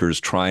game makers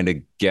trying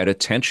to get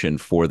attention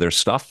for their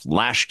stuff.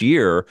 Last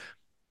year,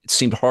 it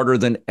seemed harder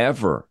than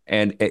ever.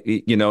 And,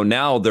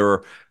 now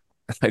they're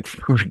like,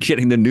 we're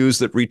getting the news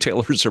that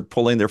retailers are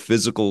pulling their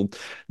physical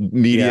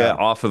media Yeah.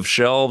 off of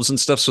shelves and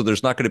stuff. So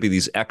there's not going to be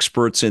these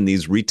experts in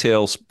these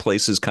retail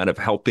places kind of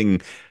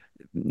helping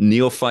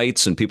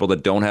neophytes and people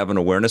that don't have an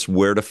awareness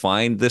where to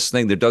find this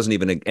thing. There doesn't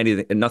even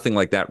anything, nothing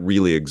like that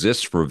really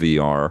exists for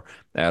VR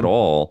at Mhm.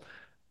 all.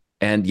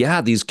 And yeah,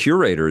 these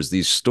curators,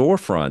 these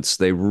storefronts,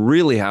 they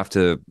really have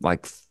to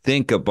like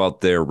think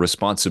about their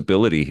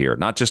responsibility here,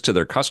 not just to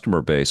their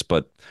customer base,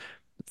 but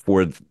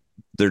for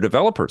their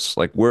developers.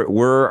 Like, how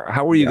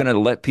are you Yeah. going to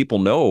let people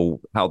know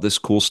how this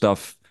cool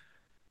stuff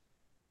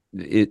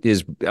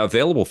is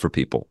available for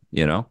people?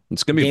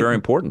 It's going to be very Game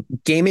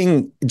important.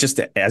 gaming, just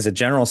as a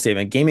general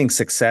statement, gaming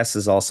success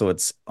is also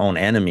its own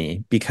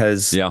enemy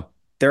because Yeah.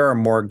 there are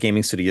more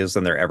gaming studios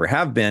than there ever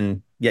have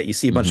been. Yet you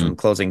see a bunch of Hmm. them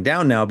closing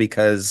down now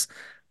because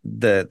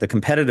the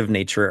competitive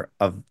nature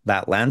of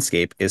that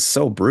landscape is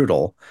so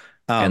brutal.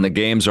 And the Um,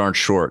 games aren't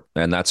short,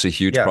 and that's a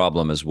huge yeah,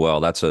 problem as well.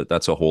 That's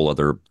a whole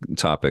other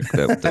topic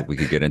that we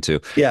could get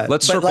into. yeah,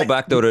 Let's but circle like,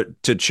 back though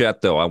to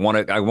Chet though. I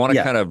want to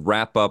yeah, kind of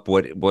wrap up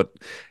what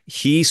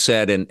he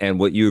said and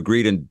what you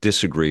agreed and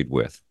disagreed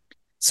with.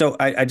 So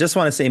I just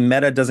want to say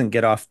Meta doesn't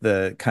get off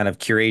the kind of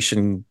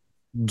curation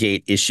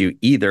gate issue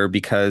either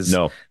because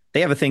No.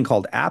 they have a thing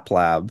called App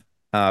Lab,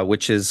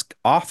 which is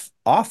off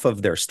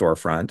of their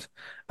storefront,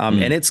 and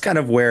Mm, it's kind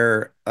of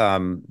where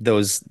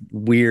those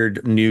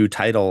weird new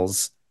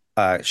titles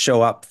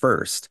show up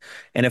first.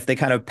 And if they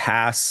kind of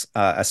pass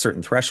a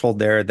certain threshold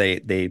there,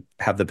 they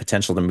have the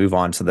potential to move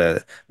on to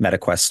the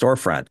MetaQuest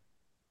storefront.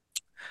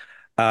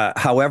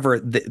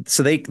 However,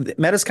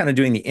 Meta's kind of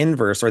doing the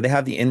inverse, or they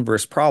have the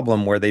inverse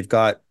problem where they've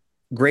got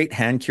great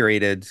hand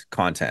curated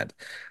content.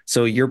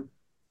 So you're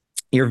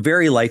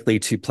very likely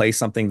to play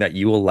something that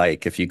you will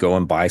like if you go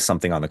and buy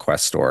something on the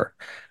Quest store.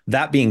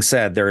 That being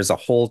said, there is a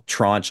whole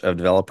tranche of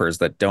developers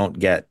that don't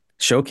get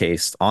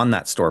showcased on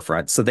that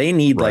storefront. So they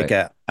need like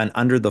right. a an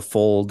under the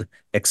fold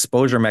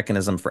exposure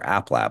mechanism for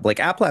App Lab. Like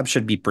App Lab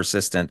should be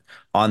persistent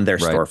on their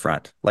Right.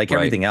 storefront, like Right.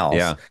 everything else.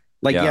 Yeah.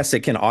 Like, Yeah. yes,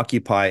 it can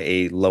occupy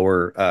a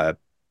lower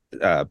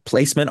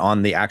placement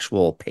on the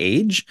actual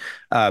page,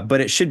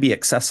 but it should be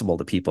accessible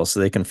to people so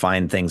they can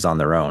find things on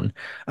their own.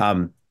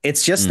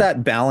 It's just Mm,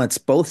 that balance.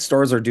 Both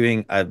stores are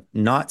doing a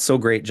not so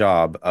great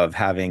job of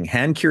having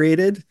hand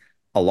curated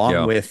along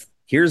yeah. with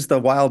here's the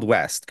Wild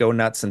West, go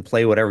nuts and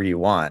play whatever you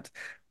want.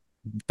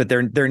 But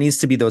there needs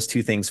to be those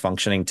two things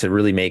functioning to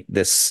really make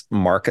this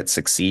market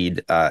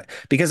succeed.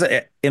 Because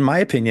in my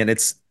opinion,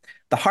 it's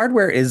the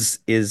hardware is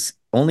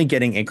only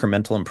getting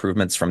incremental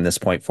improvements from this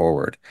point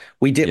forward.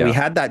 We Yeah.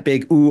 had that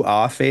big ooh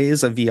ah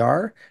phase of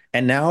VR,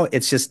 and now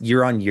it's just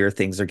year on year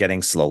things are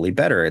getting slowly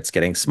better. It's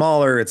getting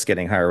smaller, it's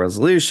getting higher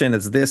resolution,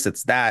 it's this,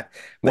 it's that.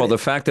 But Well, the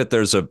fact that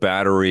there's a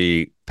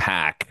battery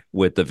pack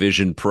with the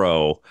Vision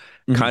Pro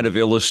kind mhm. of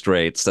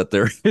illustrates that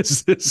there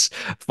is this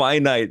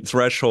finite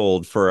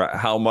threshold for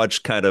how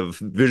much kind of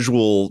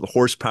visual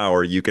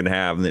horsepower you can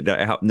have, and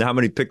how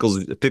many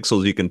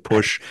pixels you can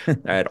push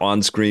at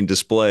on-screen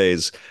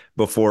displays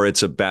before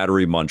it's a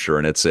battery muncher,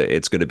 and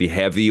it's going to be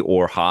heavy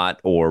or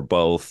hot or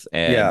both.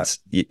 Yeah,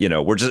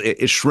 And we're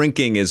just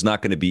shrinking is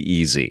not going to be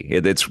easy.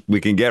 It's we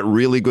can get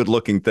really good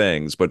looking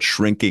things, but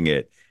shrinking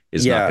it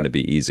is not yeah. going to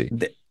be easy.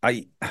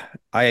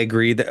 I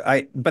agree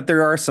that but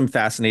there are some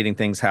fascinating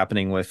things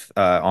happening with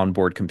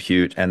onboard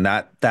compute, and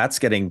that's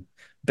getting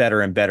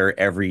better and better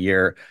every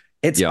year.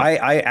 Yeah.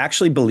 I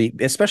actually believe,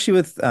 especially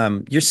with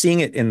you're seeing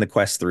it in the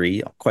Quest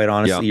 3, quite Yeah.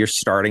 honestly, you're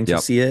starting to Yeah.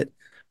 see it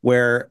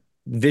where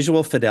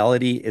visual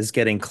fidelity is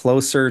getting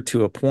closer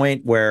to a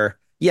point where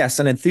yes,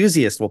 an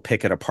enthusiast will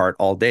pick it apart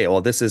all day.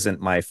 Well, this isn't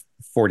my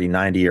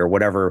 4090 or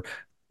whatever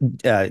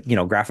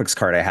graphics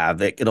card I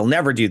have. It'll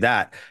never do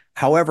that.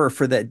 However,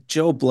 for the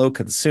Joe Blow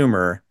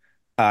consumer,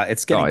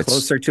 it's Oh, getting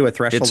closer to a it's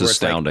threshold where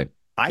it's like, astounding.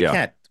 I Yeah.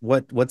 can't.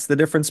 What's the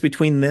difference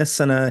between this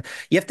and a?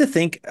 You have to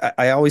think.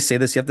 I always say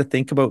this. You have to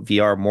think about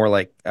VR more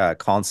like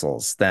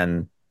consoles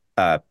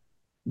uh,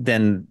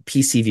 than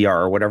PC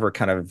VR or whatever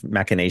kind of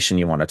machination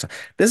you want to.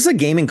 This is a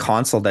gaming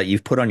console that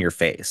you've put on your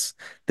face.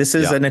 This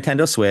is Yeah. a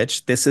Nintendo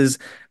Switch.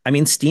 I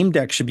mean, Steam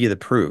Deck should be the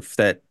proof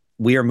that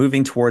we are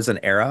moving towards an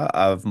era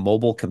of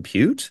mobile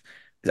compute.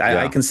 I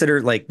Yeah.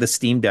 consider like the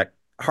Steam Deck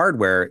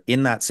hardware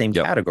in that same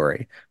Yep.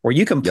 category where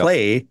you can Yep.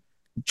 play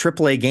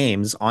AAA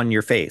games on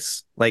your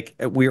face. Like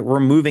we're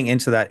moving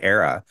into that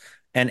era.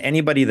 And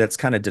anybody that's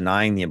kind of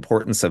denying the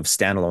importance of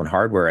standalone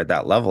hardware at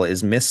that level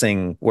is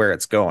missing where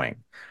it's going.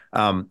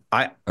 I'm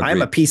a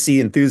Agreed. PC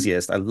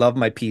enthusiast. I love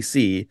my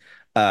PC.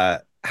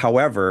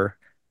 However,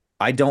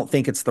 I don't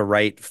think it's the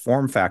right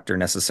form factor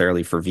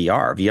necessarily for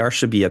VR. VR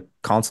should be a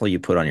console you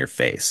put on your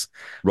face.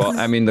 Well,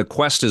 I mean, the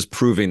Quest is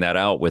proving that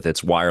out with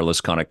its wireless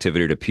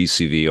connectivity to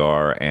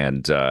PCVR,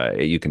 and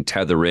you can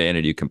tether in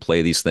and you can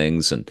play these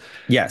things, and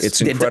Yes,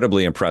 it's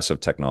incredibly impressive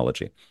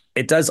technology.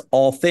 it does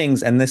all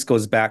things, and this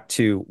goes back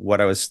to what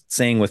I was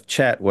saying with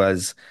Chet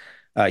was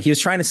he was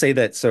trying to say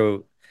that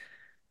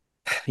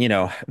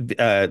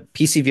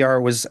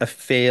PCVR was a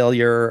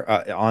failure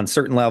on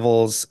certain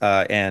levels,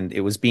 and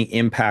it was being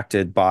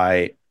impacted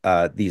by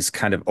these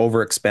kind of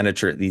over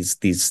expenditure,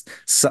 these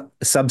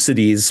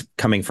subsidies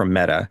coming from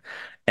Meta.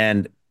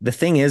 And the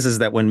thing is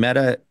that when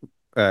Meta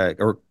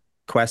or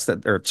Quest,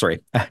 or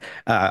sorry,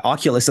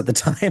 Oculus at the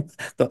time,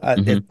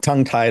 Hmm.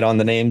 tongue tied on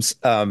the names,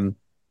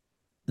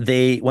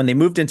 they when they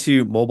moved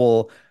into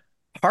mobile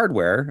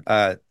hardware,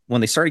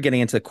 when they started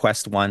getting into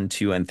Quest 1,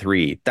 2, and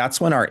 3, that's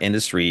when our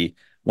industry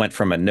went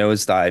from a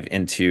nosedive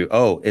into,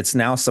 oh, it's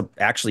now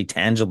actually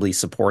tangibly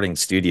supporting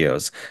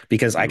studios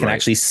because I can Right.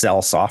 actually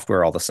sell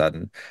software all of a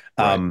sudden.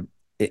 Right.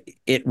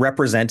 It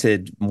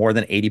represented more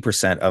than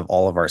 80% of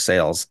all of our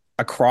sales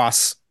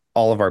across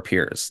all of our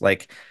peers.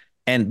 Like,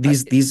 and I,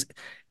 these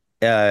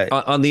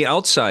on the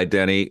outside,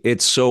 Denny,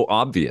 it's so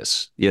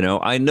obvious.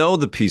 I know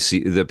the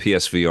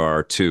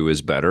PSVR 2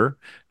 is better.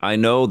 I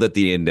know that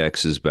the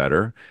Index is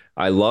better.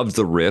 I loved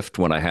the Rift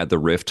when I had the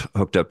Rift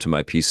hooked up to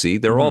my PC.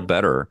 They're all mhm.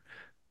 better.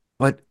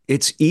 But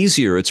it's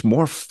easier. It's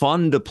more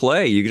fun to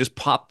play. You just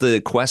pop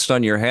the Quest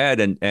on your head,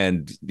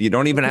 and you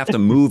don't even have to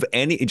move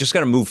any. You just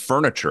got to move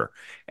furniture,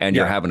 and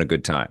you're Yeah. having a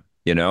good time.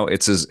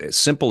 It's as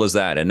simple as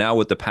that. And now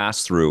with the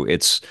pass through,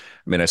 it's.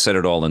 I mean, I said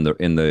it all in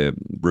the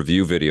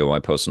review video I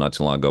posted not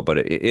too long ago, but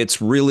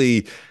it's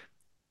really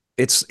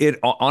it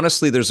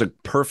honestly, there's a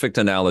perfect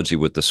analogy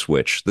with the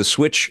Switch. The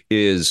Switch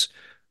is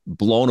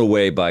blown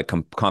away by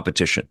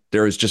competition.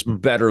 There is just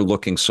Mm. better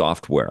looking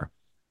software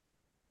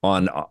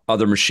on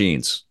other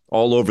machines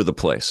all over the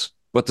place.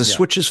 But the Yeah.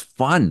 Switch is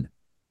fun.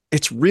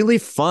 It's really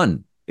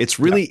fun. It's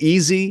Yeah. really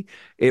easy.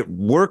 It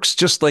works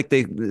just like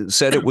they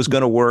said it was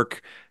going to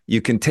work.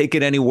 You can take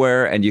it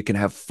anywhere and you can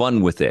have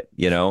fun with it,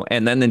 you know?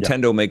 And then Yeah.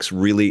 Nintendo makes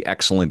really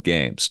excellent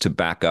games to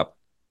back up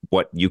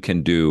what you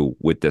can do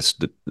with this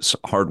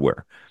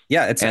hardware.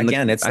 Yeah. It's And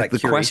again, it's that the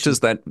Quest curation is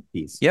that,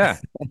 piece. yeah,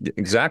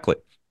 exactly.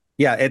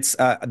 Yeah, it's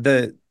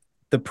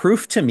the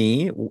proof to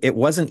me, it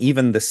wasn't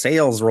even the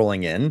sales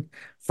rolling in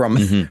from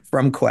Hmm.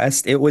 from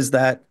Quest. It was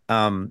that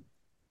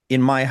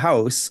in my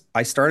house,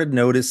 I started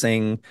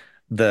noticing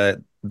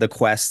the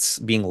quests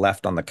being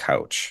left on the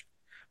couch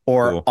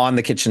or Cool. on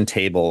the kitchen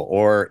table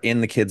or in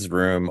the kids'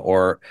 room,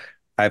 or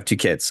I have two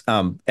kids.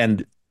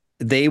 And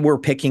they were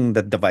picking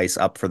the device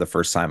up for the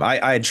first time.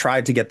 I had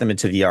tried to get them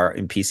into VR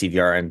and PC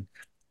VR and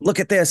look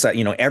at this.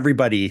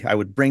 Everybody I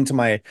would bring to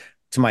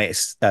my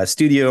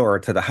studio or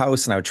to the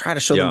house, and I would try to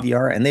show them Yeah.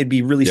 VR, and they'd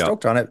be really Yeah.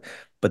 stoked on it,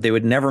 but they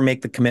would never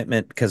make the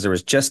commitment because there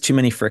was just too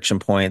many friction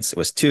points. It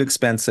was too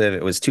expensive.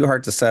 It was too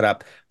hard to set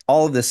up.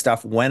 All of this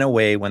stuff went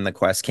away when the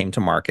Quest came to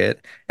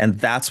market, and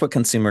that's what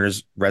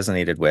consumers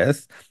resonated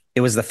with.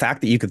 It was the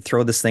fact that you could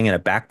throw this thing in a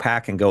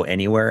backpack and go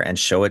anywhere and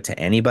show it to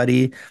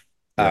anybody,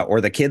 Yeah.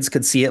 or the kids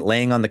could see it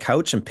laying on the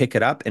couch and pick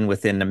it up, and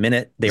within a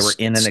minute they were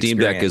in an Steam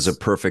Deck is a experience.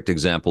 perfect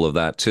example of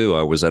that too.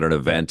 I was at an Yeah,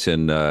 event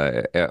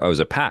I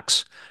was at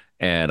PAX,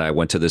 and I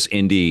went to this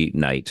indie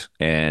night,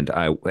 and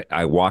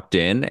I walked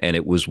in and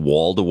it was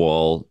wall to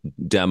wall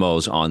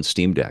demos on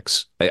Steam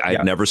Decks. I'd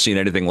yeah, never seen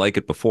anything like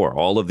it before.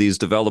 All of these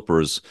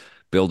developers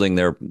building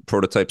their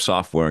prototype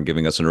software and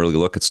giving us an early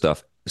look at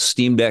stuff.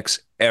 Steam Decks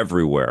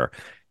everywhere.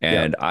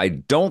 yeah, And I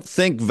don't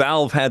think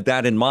Valve had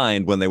that in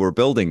mind when they were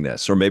building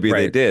this, or maybe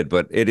they right. did,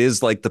 but it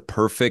is like the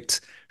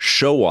perfect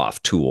show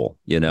off tool,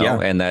 you know, Yeah.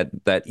 and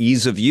that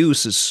ease of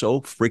use is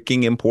so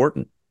freaking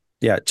important.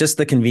 Yeah, just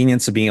the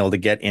convenience of being able to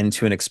get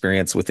into an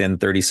experience within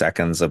 30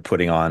 seconds of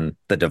putting on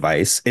the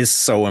device is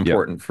so Yeah,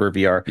 important for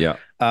VR. yeah,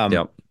 Um,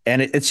 yeah.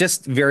 and it's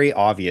just very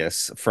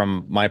obvious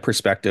from my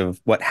perspective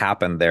what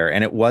happened there.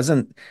 And it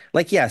wasn't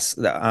like, yes,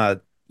 there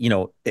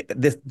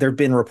have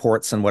been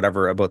reports and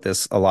whatever about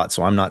this a lot.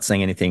 So I'm not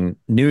saying anything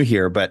new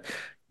here, but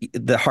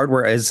the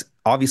hardware is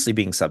obviously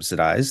being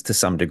subsidized to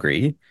some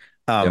degree,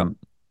 Yeah. um,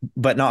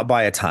 but not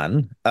by a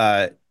ton.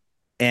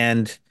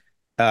 And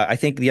I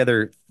think the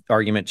other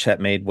argument Chet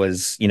made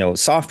was,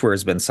 software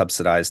has been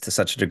subsidized to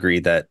such a degree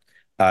that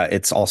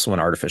it's also an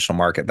artificial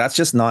market. That's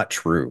just not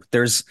true.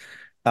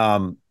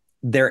 Um,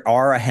 there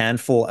are a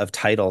handful of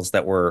titles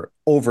that were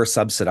over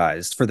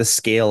subsidized for the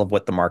scale of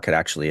what the market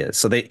actually is.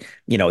 So they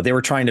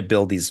were trying to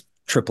build these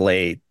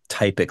AAA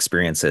type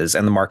experiences,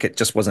 and the market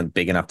just wasn't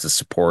big enough to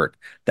support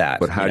But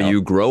that. how do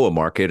you grow a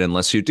market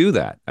unless you do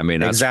that? I mean,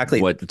 that's Exactly.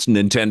 what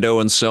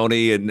Nintendo and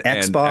Sony and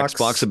Xbox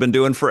Xbox, have been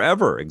doing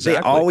forever. they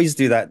Exactly. always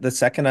do that. The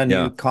second a new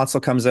Yeah. console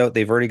comes out,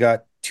 they've already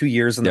got 2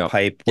 years in the Yeah.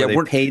 pipe Yeah.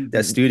 where they paid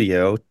a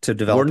studio to We're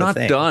develop a not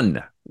thing.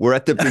 done. We're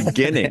at the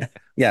beginning.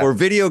 Yeah, For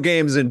video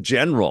games in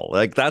general.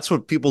 Like that's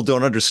what people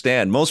don't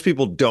understand. Most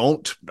people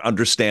don't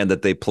understand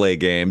that they play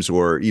games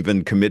or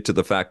even commit to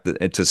the fact that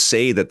and to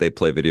say that they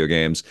play video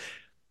games.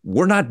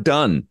 We're not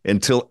done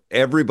until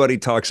everybody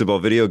talks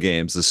about video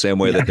games the same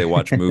way yeah, that they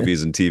watch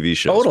movies and TV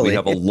shows. We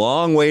have a totally.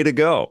 long way to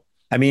go.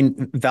 I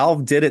mean,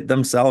 Valve did it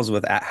themselves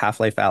with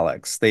Half-Life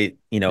Alyx. They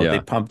Yeah,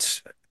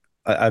 pumped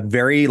a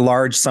very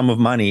large sum of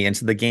money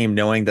into the game,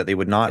 knowing that they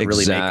would not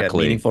really make a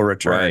exactly. meaningful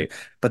return. Right.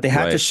 But they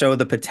had to Right. show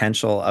the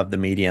potential of the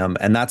medium,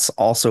 and that's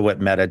also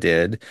what Meta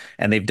did.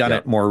 And they've done Yeah.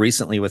 it more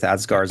recently with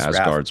Asgard's Wrath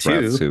Asgard's Wrath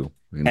 2. too.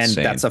 And that's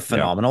Insane. a Yeah.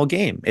 phenomenal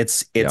game.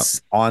 It's Yeah.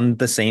 it's on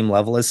the same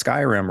level as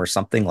Skyrim or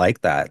something like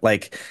that.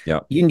 Like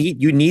Yeah.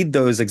 you need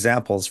those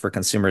examples for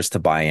consumers to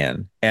buy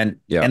in. And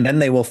Yeah. and then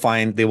they will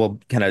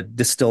kind of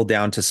distill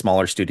down to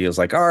smaller studios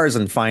like ours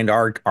and find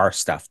our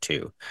stuff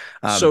too.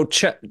 Um, So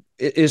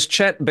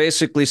Chet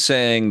basically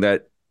saying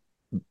that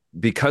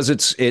because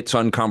it's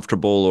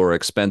uncomfortable or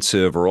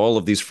expensive or all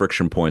of these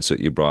friction points that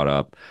you brought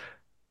up,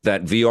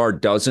 that VR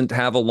doesn't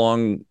have a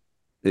long,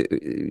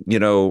 you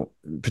know,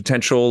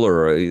 potential,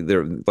 or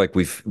there like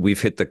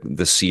we've hit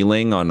the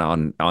ceiling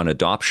on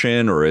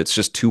adoption, or it's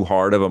just too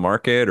hard of a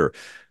market, or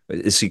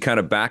is he kind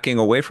of backing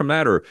away from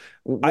that, or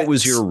what I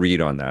was your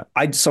read on that?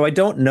 so I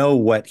don't know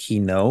what he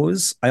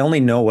knows. I only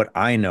know what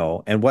I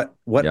know. And what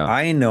Yeah.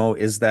 I know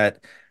is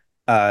that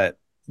uh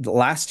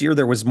last year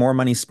there was more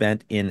money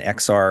spent in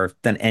XR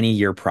than any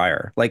year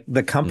prior. Like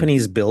the Mm.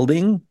 companies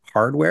building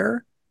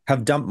hardware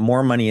have dumped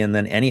more money in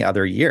than any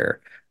other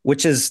year,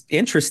 which is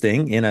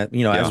interesting as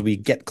Yeah. we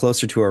get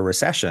closer to a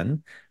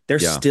recession,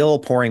 they're Yeah. still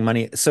pouring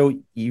money. So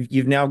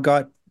you've now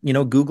got,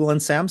 Google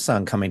and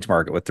Samsung coming to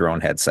market with their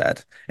own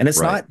headset. And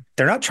Right.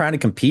 they're not trying to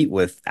compete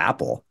with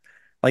Apple.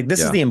 Like this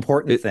is Yeah. the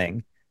important It,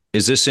 thing.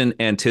 is this in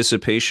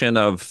anticipation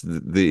of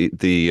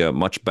the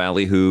much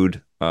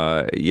ballyhooed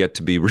yet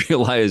to be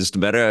realized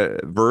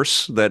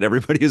metaverse that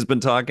everybody has been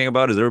talking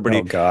about? Is Oh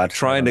everybody God, I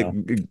trying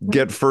don't to know.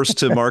 get first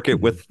to market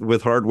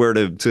with hardware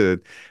to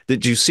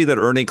did you see that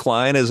Ernie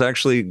Klein has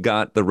actually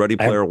got the Ready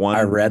Player I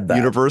One read that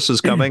universe is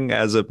coming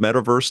as a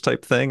metaverse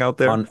type thing out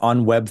there? on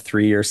Web3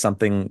 or Yeah,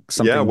 something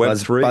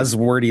Web3.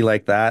 buzzwordy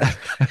like that.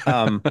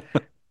 Um,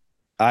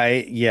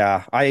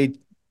 I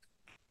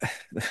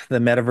the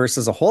metaverse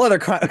is a whole other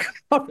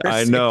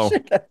I know.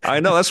 conversation. I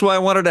know. That's why I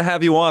wanted to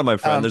have you on, my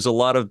friend. Um, There's a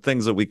lot of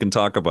things that we can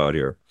talk about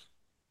here.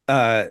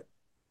 uh,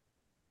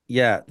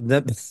 yeah,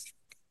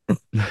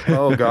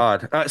 oh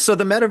God. So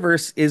the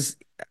metaverse is,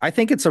 I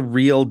think it's a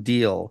real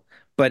deal,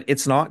 but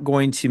it's not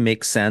going to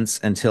make sense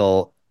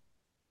until,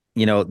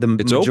 It's open.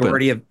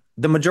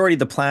 the majority of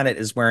the planet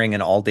is wearing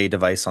an all-day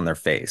device on their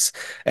face.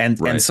 And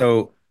Right.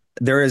 so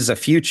there is a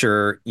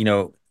future,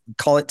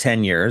 call it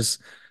 10 years.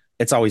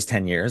 It's always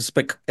 10 years,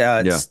 but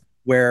Yeah.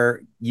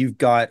 where you've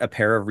got a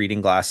pair of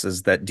reading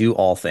glasses that do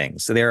all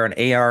things. So they're an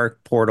AR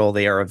portal,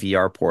 they are a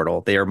VR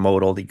portal, they are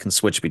modal, you can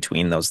switch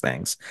between those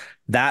things.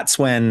 That's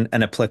when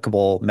an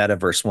applicable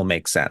metaverse will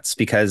make sense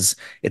because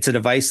it's a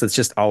device that's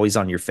just always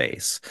on your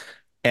face.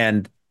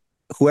 And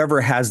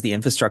whoever has the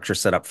infrastructure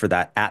set up for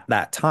that at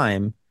that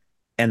time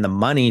and the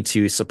money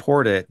to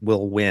support it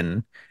will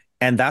win.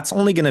 And that's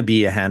only going to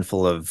be a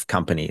handful of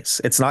companies.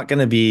 It's not going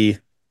to be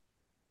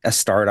a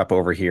startup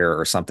over here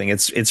or something.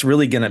 It's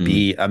really going to Mm,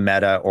 be a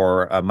Meta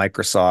or a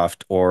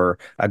Microsoft or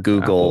a Apple.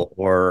 Google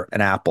or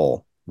an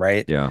Apple,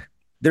 right? Yeah.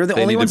 They're the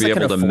They only need to ones be that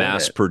can able to afford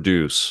mass it.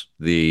 produce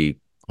the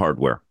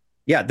hardware.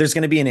 Yeah, there's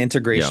going to be an Yeah.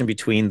 integration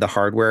between the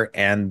hardware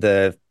and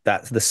the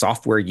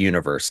software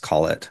universe,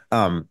 call it.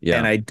 And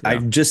Yeah. Yeah.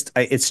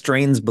 it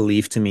strains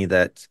belief to me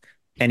that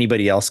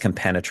anybody else can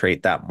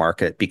penetrate that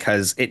market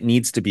because it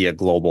needs to be a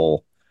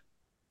global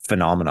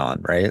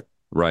phenomenon, right?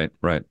 Right,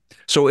 right.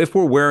 So if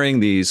we're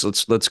wearing these,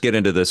 let's get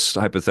into this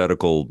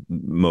hypothetical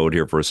mode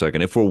here for a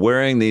second. If we're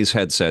wearing these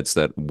headsets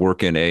that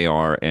work in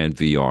AR and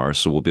VR,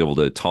 so we'll be able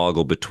to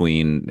toggle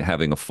between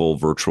having a full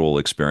virtual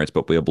experience,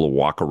 but be able to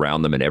walk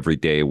around them in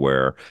everyday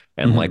wear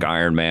and like Mm-hmm.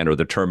 Iron Man or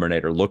the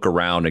Terminator, look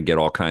around and get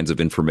all kinds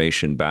of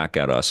information back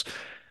at us.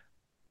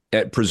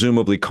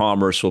 Presumably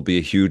commerce will be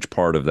a huge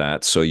part of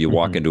that. So you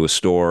walk Mm-hmm. into a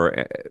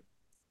store,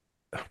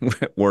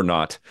 we're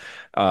not.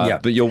 Yeah.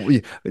 But you'll,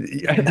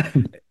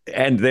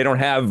 and they don't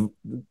have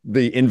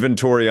the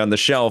inventory on the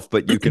shelf,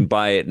 but you can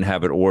buy it and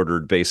have it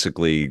ordered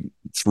basically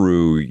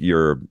through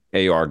your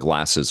AR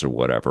glasses or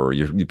whatever. Or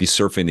you'd be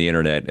surfing the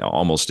internet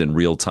almost in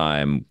real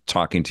time,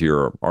 talking to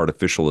your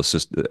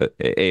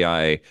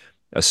AI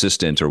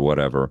assistant or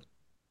whatever.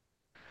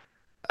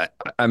 I,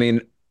 I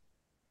mean,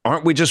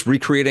 aren't we just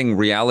recreating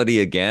reality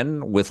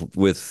again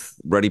with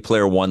Ready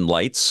Player One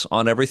lights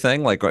on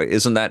everything? Like,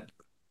 isn't that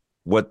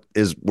what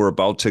is we're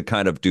about to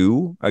kind of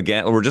do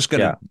again? We're just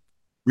going to Yeah.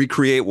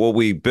 recreate what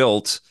we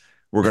built.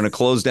 We're going to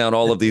close down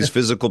all of these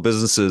physical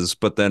businesses,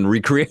 but then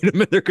recreate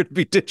them and they're going to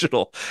be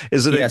digital.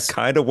 Isn't it Yes.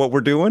 kind of what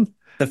we're doing?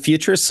 The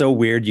future is so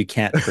weird you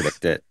can't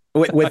predict it.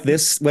 With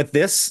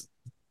this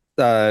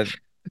uh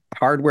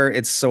hardware,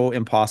 it's so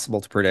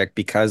impossible to predict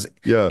because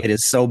Yeah. it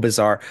is so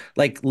bizarre.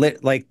 Like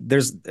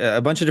there's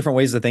a bunch of different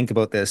ways to think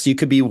about this. You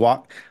could be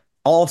walk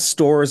all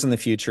stores in the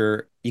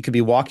future. You could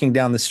be walking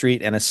down the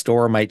street and a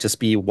store might just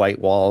be white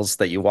walls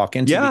that you walk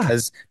into Yeah.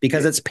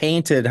 because it's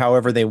painted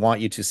however they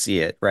want you to see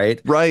it, right?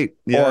 Right.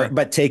 Or Yeah.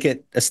 but take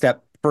it a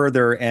step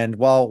further and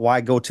well,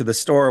 why go to the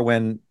store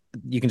when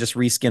you can just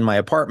reskin my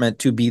apartment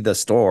to be the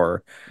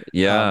store?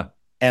 Yeah.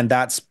 And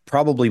that's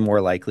probably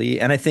more likely.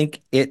 And I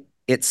think it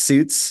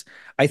suits.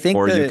 I think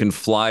Or you the can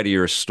fly to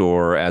your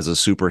store as a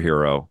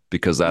superhero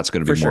because that's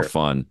going to for be more sure.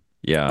 fun. Oh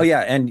Yeah.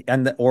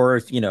 yeah,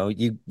 or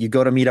you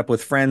go to meet up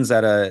with friends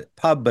at a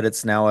pub, but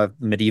it's now a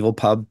medieval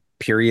pub,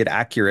 period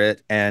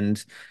accurate,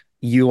 and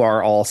you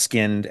are all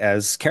skinned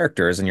as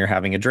characters and you're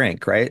having a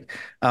drink, right?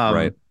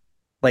 Right. Um,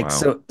 like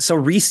Wow. so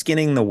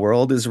reskinning the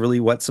world is really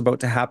what's about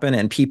to happen,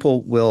 and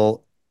people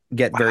will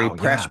get very Wow.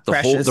 Yeah. The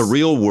precious.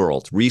 real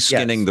world,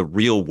 reskinning Yes. the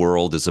real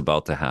world is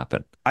about to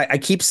happen. I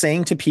keep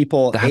saying to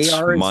people, That's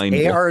mind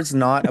blowing. AR is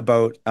not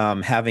about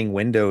having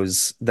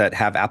windows that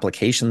have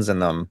applications in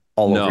them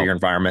all over your No,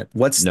 environment.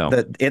 no.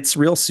 Its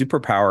real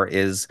superpower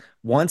is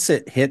once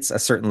it hits a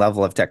certain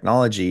level of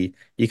technology,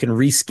 you can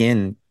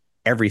reskin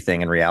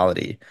everything in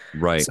reality.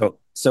 Right.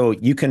 So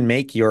you can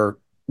make your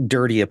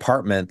dirty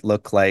apartment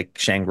look like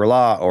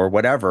Shangri-La or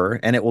whatever,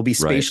 and it will be Right.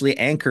 spatially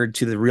anchored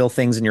to the real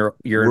things in your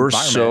We're environment.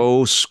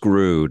 so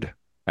screwed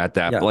at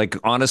that. Yeah. Like,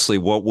 honestly,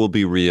 what will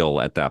be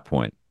real at that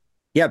point?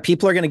 Yeah,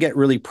 people are going to get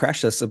really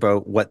precious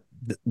about what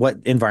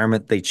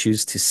environment they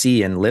choose to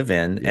see and live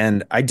in. Yeah.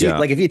 And I do Yeah.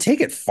 like if you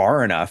take it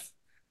far enough,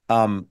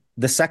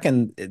 the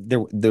second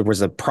there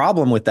was a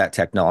problem with that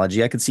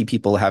technology, I could see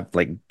people have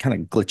like kind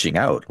of glitching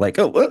out, like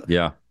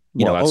Yeah.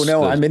 Well, oh that's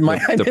no, I'm the in my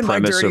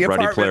premise dirty of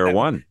Ready apartment Player now.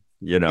 One.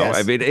 I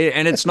Yes. mean,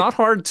 and it's not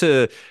hard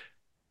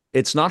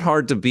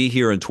to be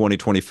here in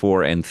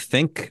 2024 and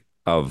think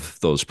of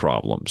those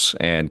problems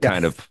and Yeah.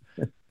 kind of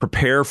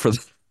prepare for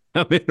them.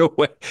 In a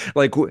way,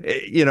 like,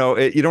 you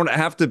don't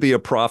have to be a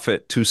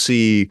prophet to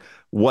see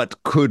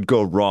what could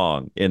go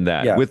wrong in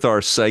that Yeah. with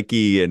our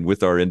psyche and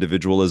with our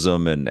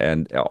individualism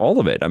and all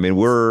of it. I mean,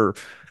 we're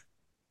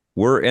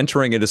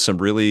entering into some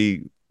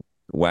really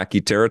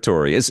wacky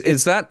territory. Is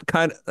It's that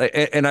kind of,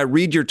 and I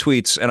read your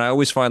tweets and I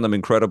always find them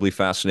incredibly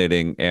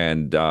fascinating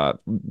and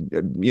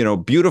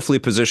beautifully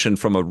positioned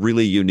from a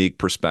really unique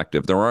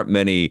perspective. There aren't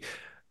many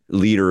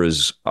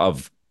leaders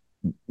of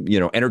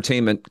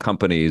entertainment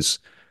companies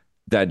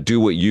that do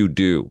what you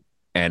do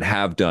and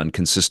have done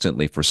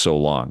consistently for so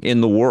long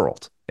in the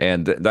world.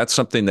 And that's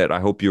something that I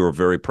hope you are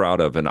very proud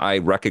of. And I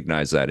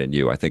recognize that in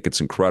you. I think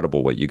it's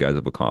incredible what you guys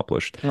have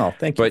accomplished. Oh,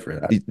 thank you But for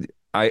that.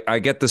 I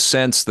get the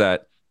sense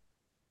that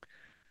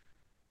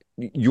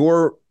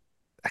you're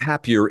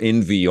happier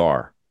in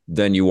VR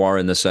than you are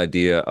in this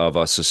idea of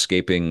us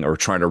escaping or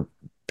trying to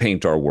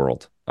paint our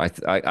world.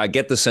 I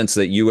get the sense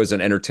that you, as an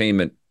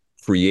entertainment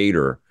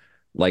creator,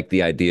 like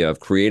the idea of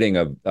creating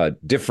a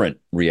different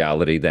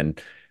reality than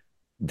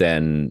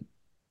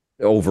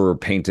over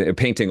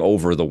painting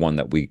over the one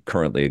that we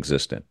currently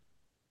exist in.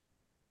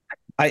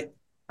 I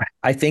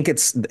I think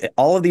it's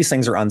all of these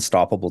things are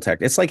unstoppable tech.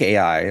 It's like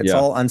AI. It's Yeah,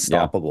 all yeah,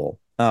 unstoppable.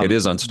 it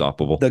is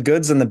unstoppable. The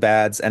goods and the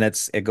bads, and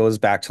it goes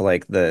back to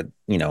like the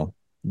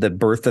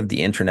birth of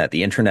the internet.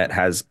 The internet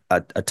has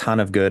a ton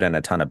of good and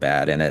a ton of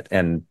bad in it,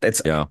 and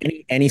it's Yeah,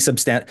 any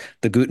substant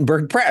the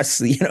Gutenberg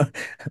press.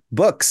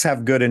 Books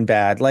have good and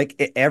bad.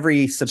 Like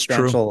every it's true.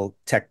 substantial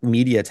tech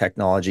media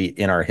technology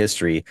in our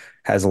history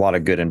has a lot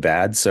of good and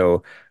bad.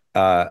 So.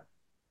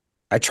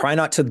 I try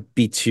not to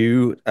be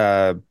too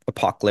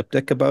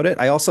apocalyptic about it.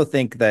 I also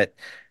think that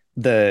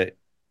the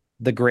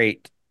the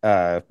great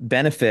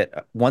benefit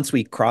once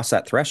we cross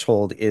that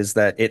threshold is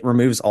that it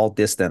removes all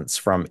distance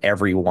from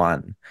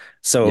everyone.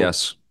 So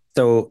Yes,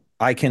 so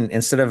I can,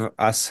 instead of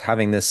us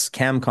having this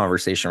cam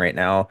conversation right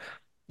now,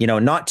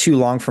 not too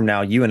long from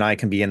now, you and I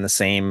can be in the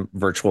same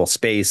virtual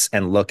space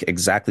and look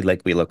exactly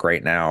like we look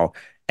right now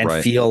and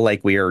right. feel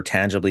like we are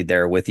tangibly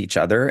there with each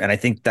other. And I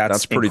think that's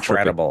That's pretty trippy.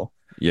 incredible.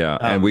 Yeah,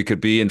 and we Um,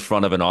 could be in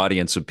front of an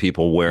audience of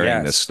people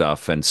wearing this yes.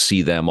 stuff and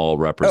see them all Oh,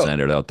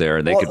 represented out there,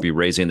 and they could well, be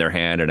raising their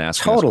hand and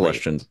asking us totally.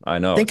 questions. I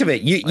know Think of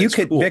it. You it's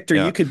could, cool. Victor,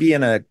 you Yeah, could be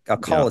in a yeah,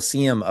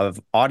 coliseum of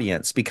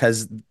audience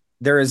because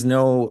there is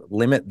no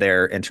limit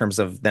there in terms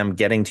of them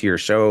getting to your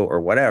show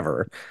or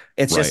whatever.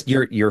 It's right. just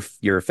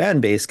your fan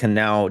base can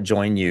now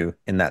join you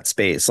in that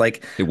space.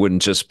 Like, It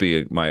wouldn't just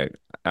be my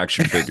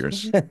action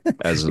figures yeah,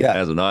 as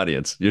an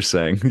audience. You're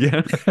saying,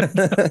 yeah.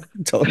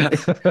 totally.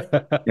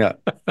 Yeah.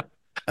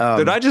 Did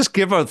Um, I just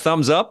give a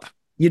thumbs up?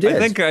 you I did.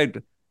 think I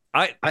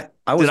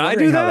I did was I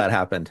wondering do how that? that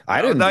happened.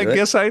 I didn't I do it.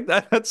 guess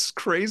that's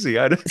crazy.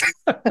 I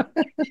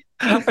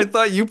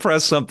thought you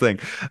pressed something.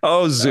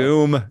 Oh, No.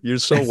 Zoom, you're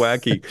so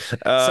wacky.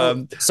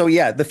 So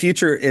yeah, the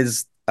future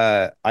is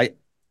I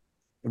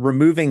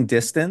removing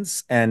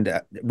distance and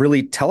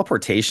really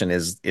teleportation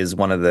is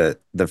one of the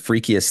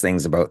freakiest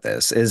things about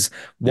this is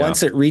Yeah,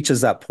 once it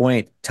reaches that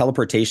point,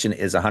 teleportation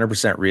is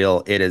 100%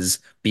 real. It is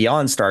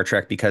beyond Star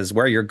Trek because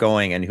where you're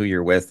going and who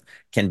you're with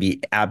can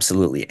be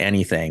absolutely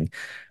anything.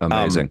 um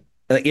amazing.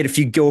 if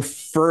you go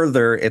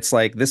further, it's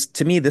like this.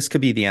 To me, this could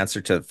be the answer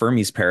to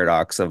Fermi's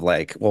paradox of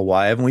like, well,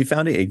 why haven't we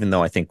found it? Even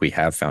though I think we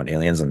have found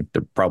aliens and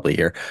they're probably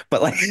here,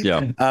 but like,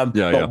 Yeah, yeah, but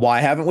yeah, why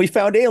haven't we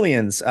found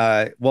aliens?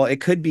 Well,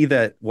 it could be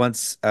that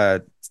once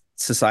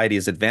society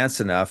is advanced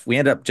enough, we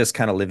end up just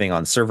kind of living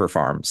on server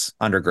farms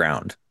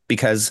underground.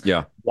 Because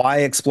yeah. why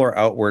explore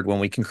outward when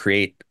we can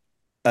create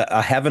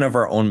a heaven of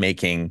our own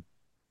making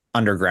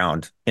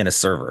underground in a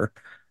server?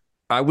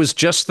 I was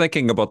just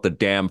thinking about the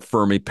damn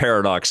Fermi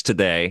paradox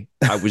today.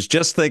 I was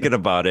just thinking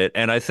about it,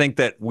 and I think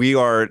that we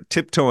are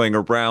tiptoeing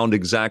around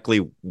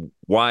exactly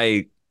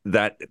why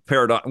that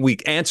paradox. We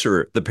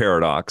answer the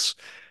paradox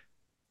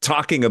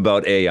talking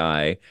about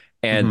AI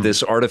and Mhm.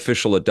 this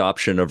artificial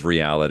adoption of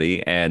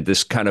reality and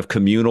this kind of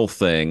communal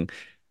thing.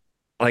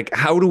 Like,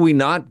 how do we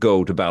not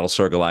go to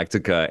Battlestar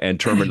Galactica and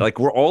Terminator? Like,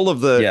 we're all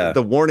of Yeah.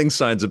 the warning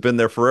signs have been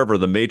there forever.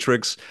 The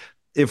Matrix.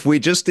 If we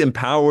just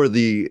empower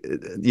the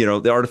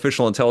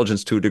artificial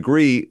intelligence to a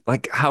degree,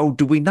 like, how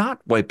do we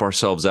not wipe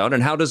ourselves out?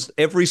 And how does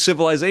every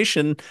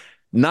civilization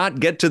not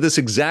get to this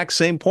exact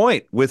same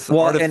point with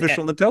Well,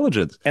 artificial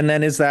intelligence? and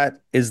then is that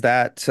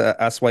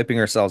us wiping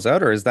ourselves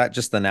out, or is that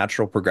just the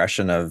natural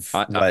progression of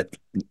I, what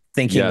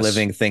thinking, yes,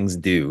 living things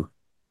do?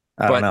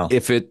 I don't but know.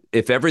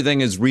 if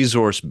everything is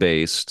resource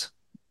based,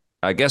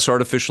 I guess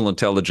artificial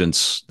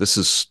intelligence, this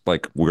is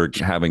like we're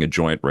having a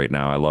joint right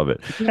now. I love it.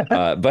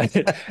 But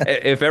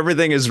if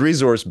everything is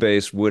resource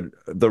based, would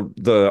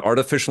the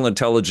artificial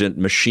intelligent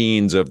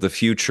machines of the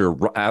future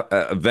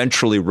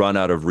eventually run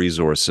out of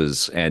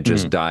resources and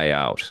just Mhm. die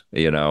out,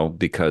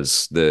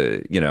 because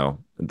they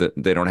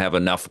don't have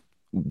enough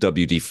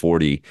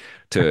WD-40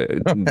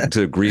 to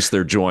to grease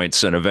their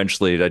joints, and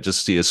eventually I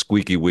just see a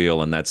squeaky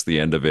wheel, and that's the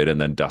end of it.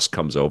 And then dust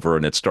comes over,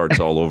 and it starts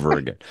all over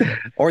again.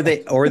 Or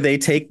they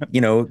take,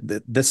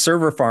 the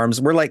server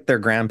farms, we're like their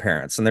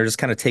grandparents, and they're just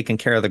kind of taking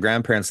care of the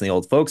grandparents in the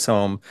old folks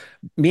home.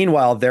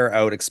 Meanwhile, they're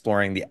out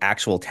exploring the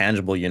actual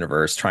tangible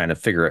universe, trying to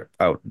figure it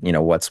out,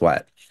 what's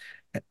what.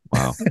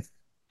 Wow.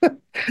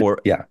 Or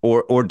Yeah.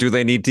 or do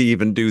they need to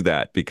even do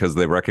that because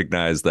they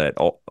recognize that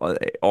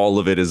all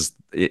of it is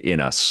in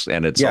us,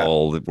 and it's Yeah.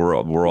 all we're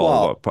all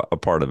Well, a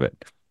part of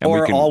it, and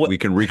or all we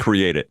can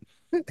recreate it.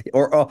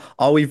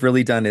 all we've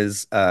really done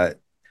is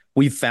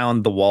we've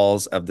found the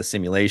walls of the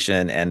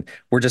simulation, and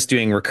we're just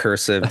doing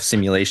recursive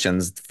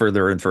simulations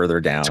further and further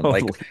down.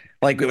 Like Totally.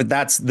 like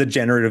that's the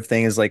generative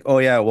thing, is like, oh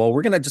yeah, well,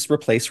 we're gonna just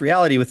replace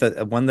reality with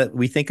a one that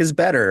we think is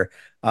better.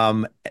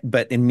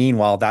 But in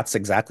meanwhile, that's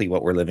exactly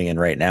what we're living in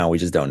right now. We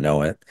just don't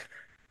know it.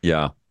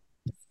 Yeah.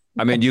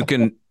 I mean, you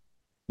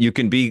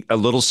can be a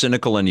little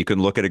cynical, and you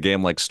can look at a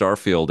game like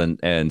Starfield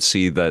and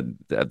see that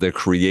the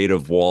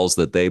creative walls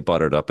that they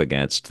butted up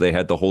against. They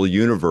had the whole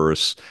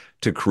universe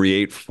to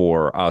create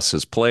for us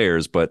as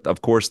players, but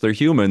of course they're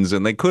humans,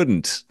 and they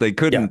Yeah.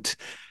 couldn't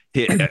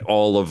hit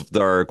all of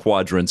their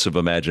quadrants of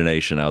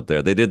imagination out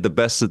there. They did the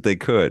best that they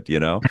could,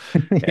 Yeah.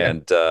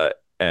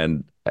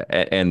 and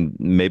and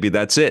maybe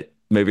that's it.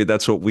 Maybe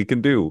that's what we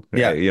can do.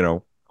 Yeah.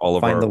 All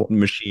of Find our the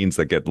machines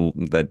that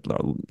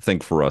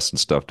think for us and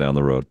stuff down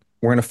the road.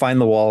 We're gonna find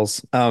the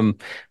walls.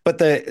 But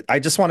the I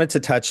just wanted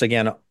to touch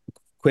again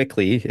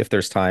quickly, if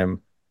there's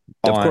time,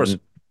 Of course. on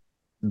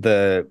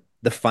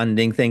the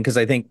funding thing, because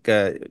I think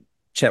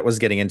Chet was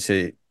getting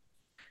into,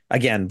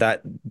 again,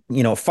 that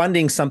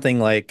funding something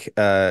like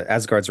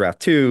Asgard's Wrath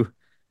 2,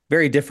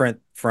 very different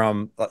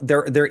from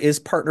there is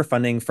partner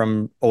funding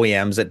from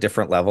OEMs at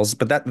different levels,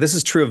 but that this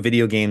is true of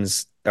video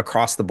games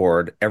across the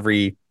board.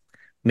 Every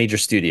major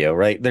studio,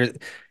 right? There,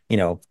 you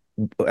know,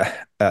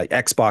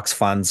 Xbox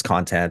funds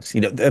content.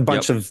 A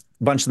bunch Yep.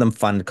 of them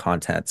fund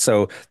content.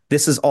 So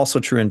this is also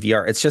true in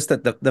VR. It's just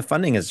that the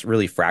funding is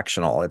really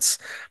fractional. It's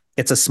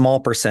a small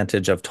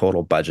percentage of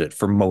total budget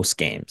for most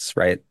games,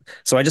 right?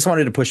 So I just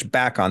wanted to push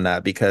back on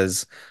that,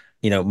 because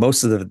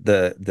most of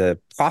the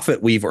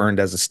profit we've earned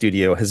as a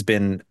studio has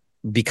been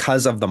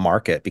because of the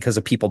market, because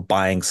of people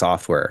buying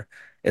software.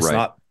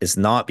 Right. It's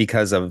not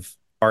because of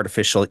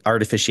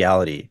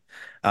artificiality.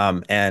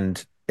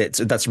 And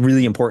that's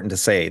really important to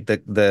say.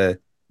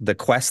 The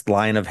Quest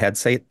line of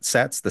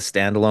headsets, the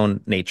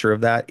standalone nature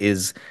of that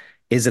is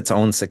its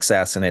own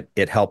success, and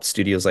it helps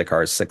studios like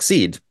ours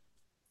succeed.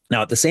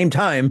 Now, at the same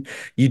time,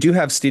 you do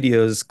have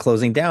studios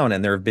closing down,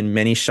 and there have been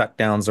many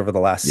shutdowns over the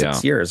last Yeah.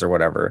 6 years or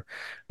whatever.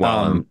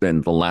 Well,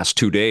 in the last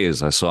 2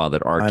 days, I saw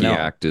that I know.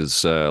 Archaeact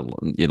is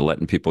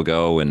letting people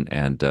go,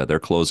 and they're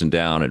closing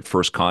down. At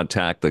First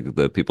Contact,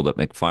 the people that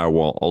make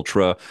Firewall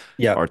Ultra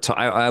Yeah. are.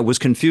 I was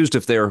confused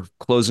if they're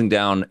closing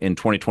down in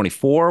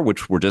 2024,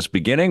 which we're just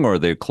beginning, or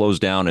they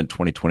closed down in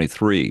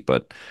 2023.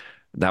 But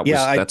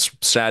Yeah, I that's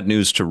sad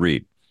news to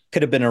read.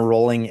 could have been a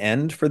rolling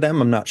end for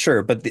them. I'm not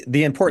sure. But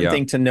the important Yeah.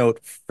 thing to note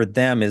for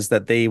them is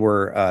that they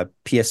were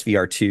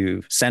PSVR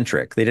 2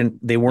 centric.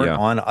 They weren't Yeah.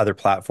 on other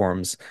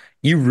platforms.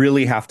 You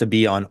really have to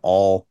be on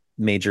all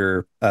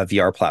major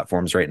VR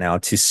platforms right now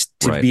to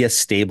Right. be a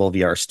stable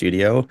VR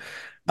studio.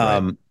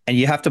 Right. And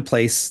you have to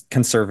place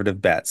conservative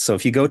bets. So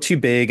if you go too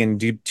big and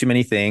do too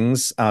many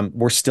things,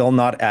 we're still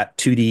not at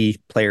 2D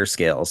player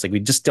scales. Like, we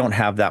just don't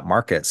have that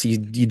market. So you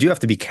do have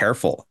to be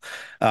careful.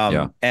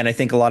 Yeah. And I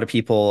think a lot of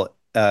people,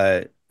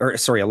 or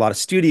sorry, a lot of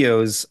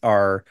studios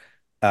uh,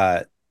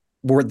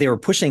 they were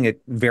pushing it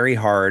very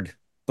hard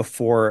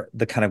before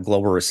the kind of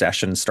global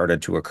recession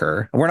started to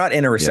occur. We're not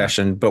in a Yeah.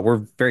 recession, but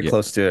we're very Yeah.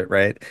 close to it,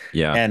 right?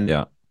 Yeah. And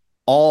Yeah.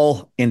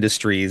 all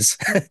industries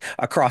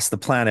across the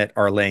planet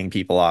are laying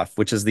people off,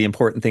 which is the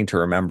important thing to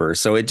remember.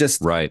 So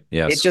Right. it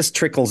Yes. just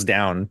trickles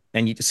down,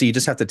 and you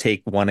just have to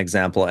take one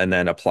example and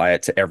then apply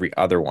it to every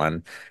other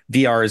one.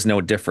 VR is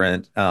no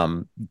different.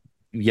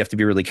 You have to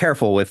be really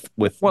careful with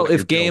Well, what you're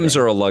if games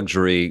building. are a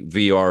luxury,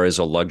 VR is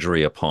a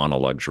luxury upon a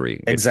luxury,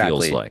 it feels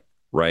Exactly. like,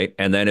 right?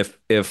 And then if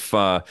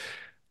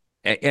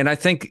and I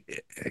think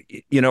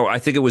I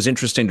think it was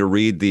interesting to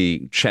read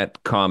the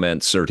chat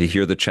comments, or to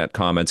hear the chat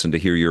comments, and to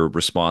hear your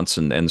response,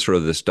 and sort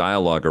of this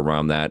dialogue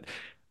around that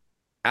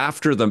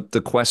after the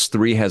Quest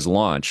 3 has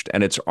launched,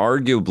 and it's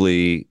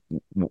arguably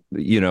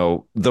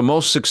the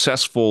most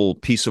successful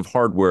piece of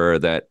hardware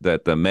that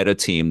the Meta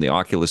team, the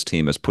Oculus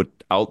team, has put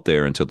out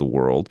there into the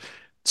world.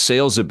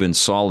 Sales have been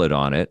solid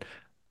on it.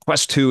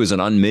 Quest 2 is an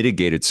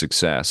unmitigated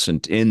success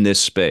in this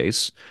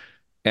space.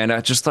 And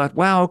I just thought,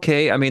 wow,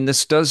 okay. I mean,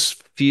 this does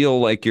feel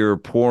like you're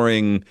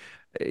pouring,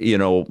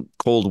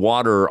 cold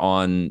water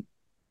on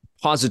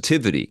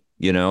positivity.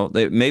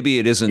 Maybe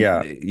it isn't,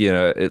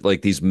 Yeah.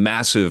 like these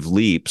massive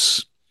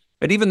leaps.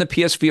 And even the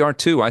PSVR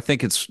 2, I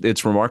think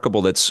it's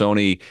remarkable that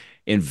Sony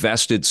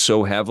invested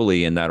so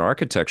heavily in that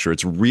architecture.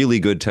 It's really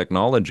good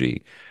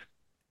technology.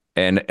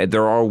 And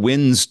there are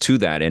wins to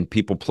that, and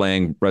people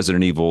playing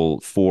Resident Evil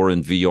 4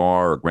 in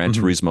VR or Gran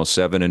Hmm. Turismo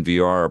 7 in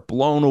VR are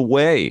blown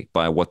away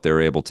by what they're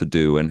able to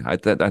do. And I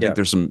think Yeah.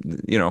 there's some,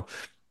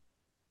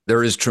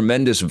 there is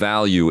tremendous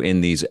value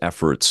in these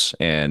efforts.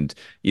 And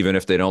even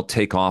if they don't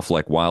take off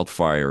like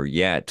wildfire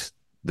yet,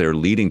 they're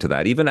leading to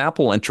that. Even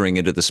Apple entering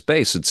into the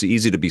space, it's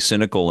easy to be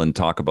cynical and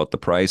talk about the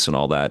price and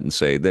all that and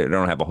say they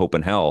don't have a hope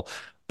in hell.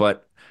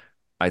 But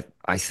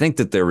I think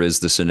that there is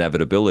this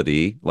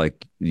inevitability,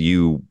 like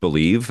you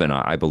believe, and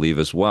I believe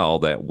as well,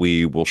 that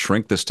we will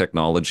shrink this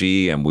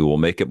technology and we will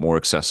make it more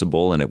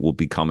accessible and it will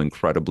become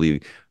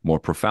incredibly more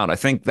profound. I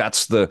think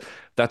that's the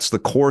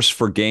course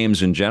for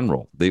games in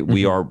general.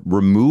 We Hmm. are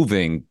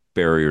removing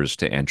barriers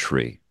to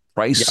entry.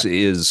 Price Yeah.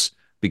 is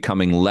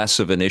becoming less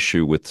of an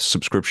issue with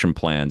subscription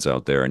plans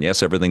out there. And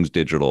yes, everything's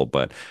digital,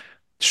 but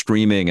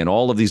streaming and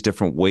all of these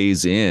different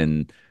ways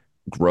in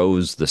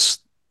grows this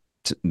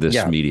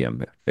Yeah.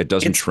 medium. It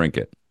doesn't It's shrink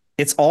it.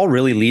 it's all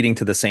really leading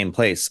to the same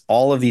place.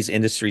 All of these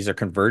industries are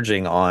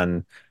converging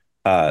on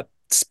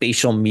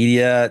spatial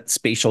media,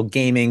 spatial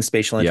gaming,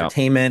 spatial Yeah,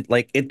 entertainment.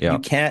 Like it,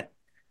 yeah,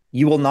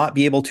 you will not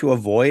be able to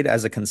avoid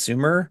as a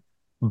consumer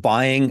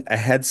buying a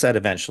headset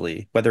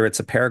eventually, whether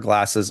it's a pair of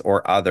glasses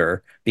or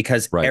other,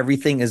 because right.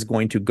 everything is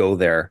going to go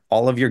there.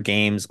 All of your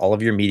games, all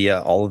of your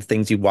media, all of the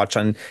things you watch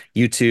on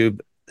YouTube,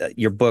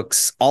 your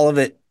books, all of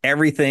it,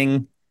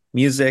 everything,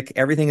 music,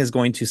 everything is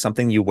going to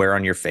something you wear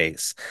on your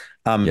face.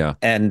 Yeah.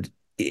 And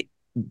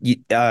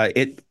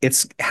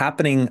it's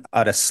happening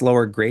at a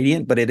slower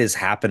gradient, but it is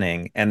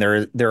happening, and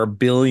there are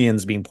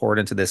billions being poured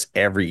into this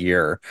every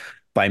year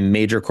by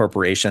major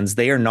corporations.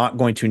 They are not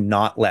going to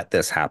not let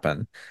this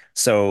happen.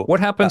 So, What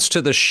happens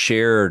to the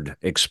shared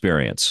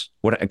experience?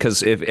 What,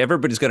 because if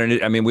everybody's got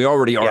I mean, we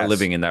already are yes.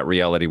 living in that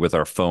reality with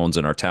our phones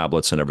and our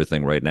tablets and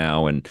everything right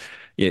now, and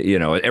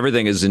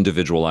everything is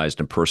individualized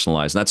and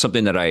personalized. And that's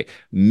something that I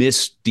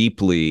miss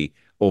deeply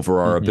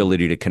over our Hmm.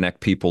 ability to connect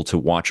people to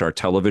watch our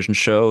television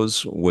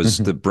shows was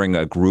Hmm. to bring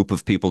a group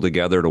of people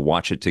together to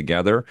watch it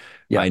together.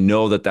 Yeah. I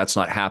know that that's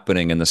not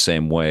happening in the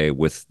same way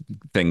with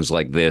things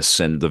like this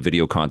and the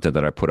video content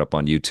that I put up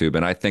on YouTube.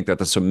 And I think that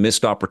that's a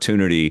missed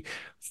opportunity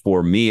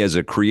for me as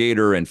a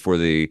creator and for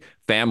the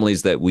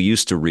families that we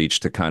used to reach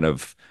to kind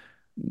of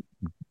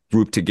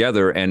group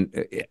together.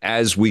 And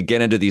as we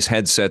get into these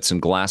headsets and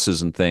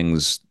glasses and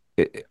things,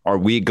 are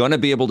we going to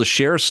be able to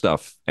share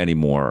stuff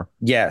anymore?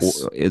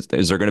 Yes. Or is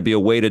there going to be a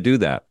way to do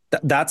that?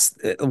 That's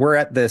we're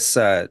at this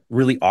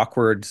really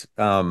awkward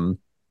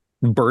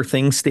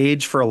birthing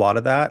stage for a lot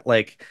of that.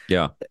 Like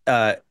Yeah.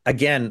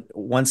 again,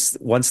 once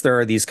there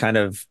are these kind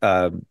of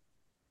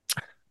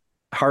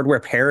hardware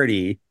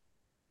parity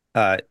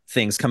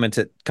things come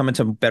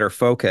into better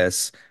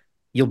focus,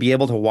 you'll be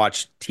able to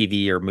watch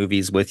TV or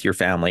movies with your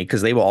family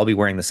because they will all be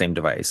wearing the same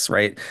device,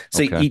 right?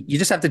 So Okay. you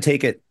just have to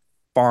take it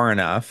far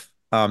enough,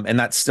 and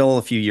that's still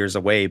a few years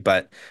away.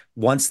 But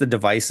once the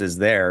device is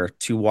there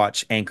to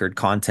watch anchored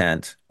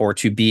content or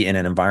to be in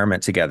an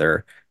environment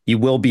together, you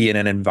will be in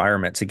an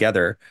environment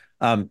together.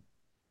 Um,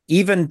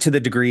 Even to the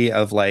degree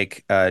of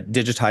like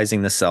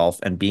digitizing the self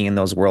and being in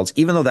those worlds,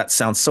 even though that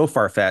sounds so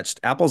far fetched,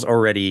 Apple's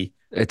already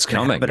It's going to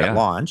have coming. it at Yeah.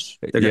 launch.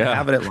 They're going to Yeah.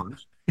 have it at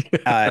launch.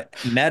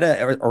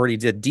 Meta already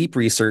did deep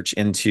research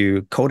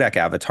into codec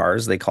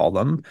avatars, they call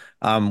them,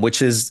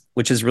 which is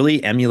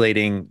really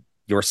emulating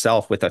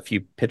yourself with a few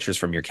pictures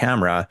from your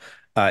camera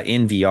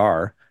in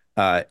VR.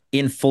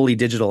 In fully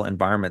digital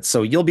environments.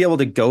 So you'll be able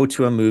to go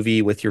to a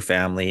movie with your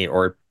family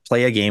or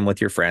play a game with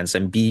your friends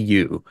and be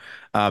you.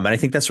 And I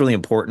think that's really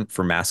important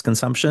for mass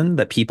consumption,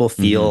 that people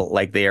Hmm. feel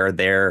like they are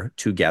there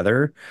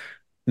together.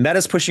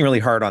 Meta's pushing really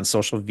hard on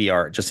social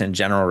VR just in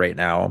general right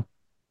now.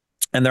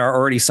 And there are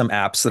already some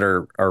apps that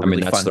are I mean,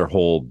 really that's fun. their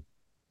whole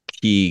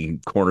key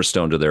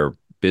cornerstone to their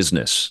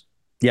business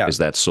Yeah. is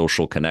that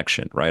social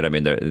connection, right? I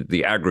mean,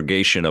 the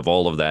aggregation of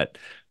all of that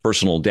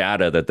personal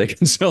data that they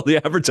can sell the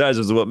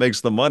advertisers is what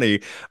makes the money.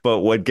 But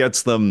what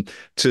gets them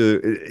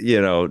to,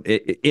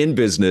 in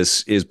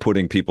business is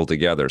putting people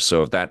together.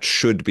 So that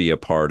should be a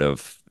part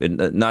of,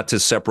 not to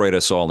separate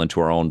us all into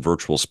our own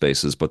virtual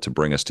spaces, but to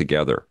bring us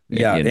together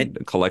Yeah. in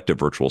collective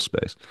virtual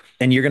space.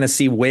 And you're going to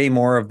see way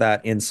more of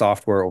that in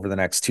software over the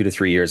next 2 to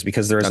 3 years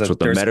because That's what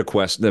the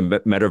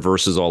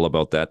metaverse is all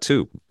about that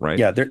too, right?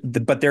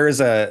 but there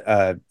is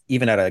a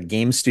even at a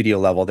game studio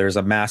level, there's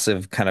a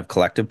massive kind of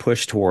collective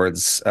push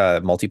towards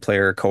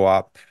multiplayer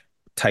co-op Hmm.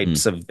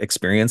 types of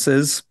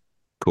experiences.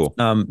 Cool.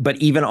 But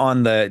even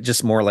on the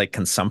just more like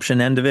consumption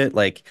end of it,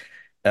 like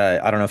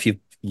I don't know if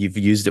you've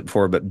used it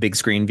before, but big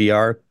screen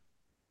VR,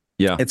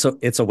 Yeah.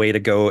 it's a way to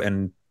go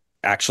and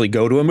actually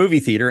go to a movie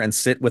theater and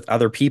sit with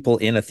other people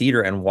in a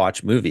theater and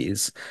watch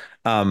movies.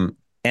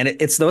 And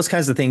it's those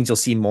kinds of things you'll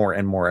see more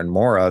and more and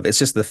more of. It's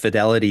just the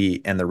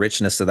fidelity and the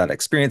richness of that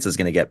experience is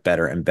going to get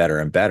better and better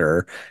and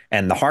better.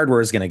 And the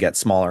hardware is going to get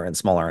smaller and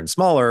smaller and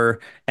smaller.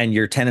 And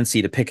your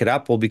tendency to pick it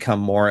up will become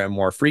more and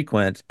more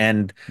frequent.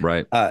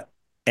 Right. Uh,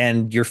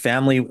 and your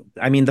family,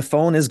 I mean, the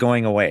phone is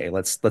going away.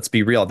 Let's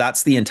be real.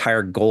 That's the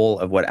entire goal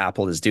of what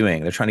Apple is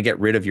doing. They're trying to get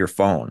rid of your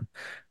phone.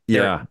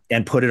 They're Yeah.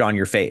 and put it on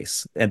your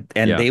face. And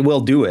Yeah. they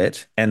will do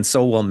it, and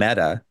so will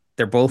Meta.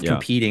 They're both Yeah.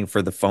 competing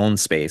for the phone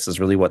space is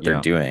really what they're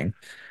Yeah. doing.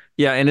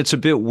 Yeah, and it's a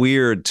bit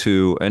weird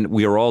to, and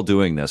we are all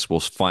doing this.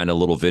 We'll find a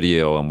little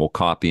video and we'll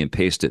copy and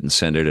paste it and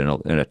send it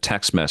in a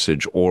text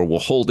message, or we'll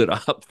hold it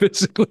up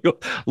physically.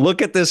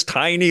 Look at this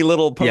tiny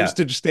little Yeah,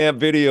 postage stamp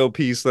video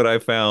piece that I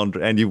found,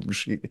 and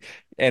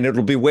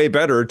it'll be way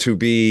better to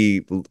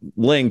be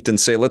linked and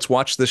say, let's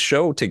watch this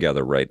show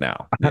together right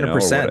now, or what?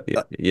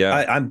 100%.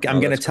 Yeah, I'm no,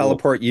 going to that's cool.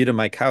 teleport you to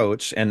my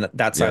couch, and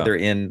that's Yeah, either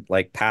in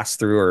like pass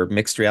through or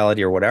mixed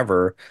reality or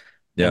whatever.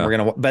 And yeah. we're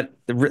gonna. But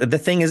the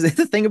thing is,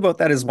 the thing about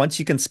that is, once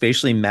you can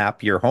spatially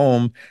map your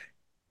home,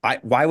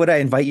 why would I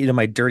invite you to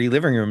my dirty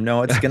living room?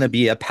 No, it's going to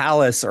be a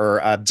palace or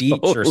a beach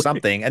or Totally.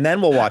 something, and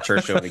then we'll watch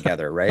our show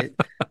together, right?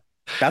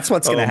 That's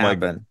what's going to Oh my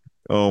happen.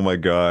 Oh my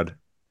God.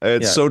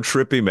 It's Yeah, so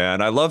trippy,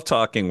 man. I love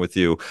talking with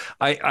you.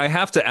 I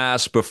have to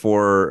ask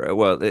before,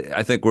 well,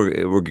 I think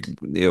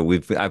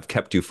I've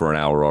kept you for an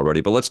hour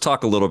already, but let's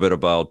talk a little bit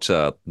about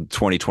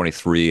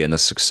 2023 and the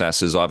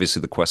successes. Obviously,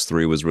 the Quest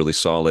 3 was really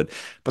solid.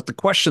 But the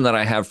question that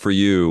I have for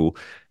you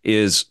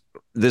is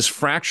this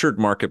fractured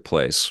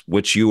marketplace,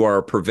 which you are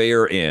a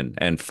purveyor in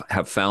and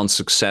have found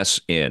success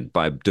in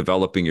by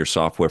developing your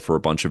software for a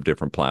bunch of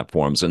different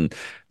platforms. And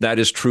that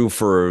is true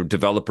for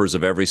developers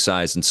of every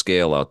size and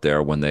scale out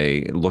there. When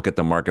they look at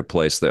the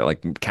marketplace, they're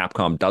like,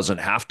 Capcom doesn't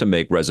have to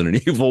make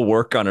Resident Evil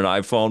work on an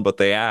iPhone, but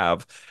they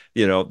have.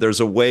 There's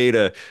a way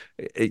to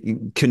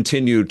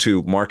continue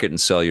to market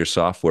and sell your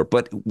software.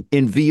 But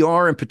in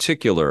VR in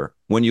particular,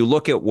 when you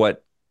look at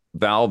what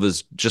Valve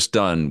has just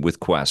done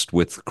with Quest,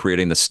 with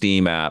creating the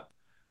Steam app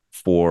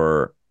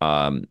for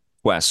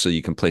Quest so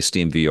you can play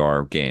Steam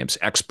VR games.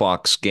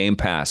 Xbox Game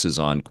Pass is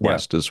on yeah.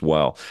 Quest as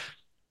well.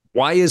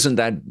 Why isn't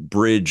that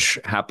bridge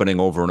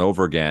happening over and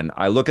over again?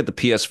 I look at the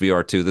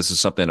PSVR 2. This is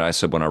something that I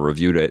said when I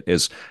reviewed it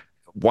is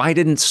why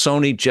didn't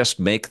Sony just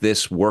make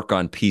this work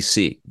on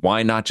PC?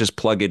 Why not just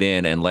plug it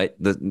in and let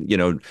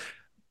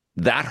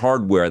that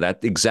hardware,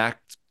 that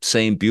exact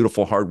same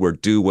beautiful hardware,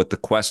 do what the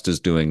Quest is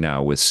doing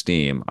now with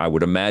Steam? I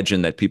would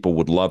imagine that people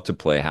would love to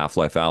play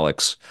Half-Life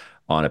Alyx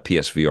on a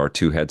PSVR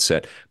 2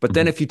 headset. But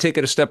then Mhm. if you take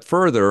it a step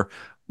further,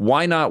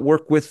 why not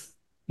work with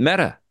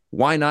Meta?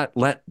 Why not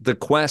let the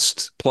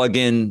Quest plug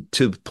in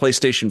to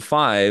PlayStation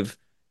 5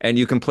 and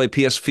you can play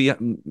PSVR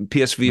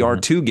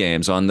Mhm. 2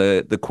 games on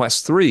the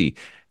Quest 3?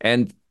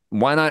 And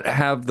why not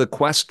have the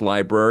Quest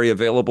library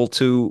available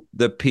to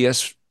the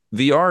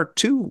PSVR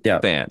 2 Yeah.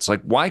 fans?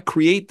 Like, why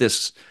create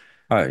this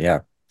Yeah.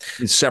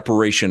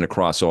 separation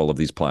across all of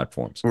these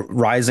platforms?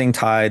 Rising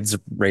tides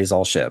raise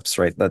all ships,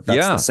 right? That's the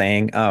Yeah.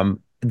 saying.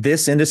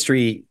 This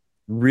industry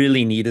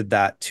really needed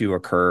that to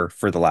occur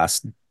for the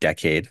last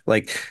decade.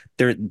 Like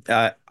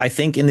I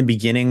think in the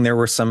beginning there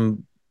were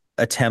some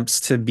attempts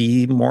to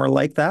be more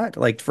like that.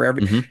 Like for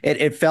Hmm.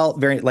 it felt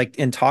very like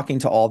in talking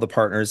to all the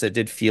partners, it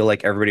did feel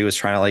like everybody was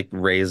trying to like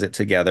raise it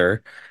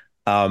together.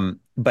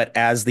 But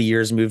as the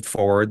years moved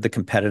forward, the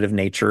competitive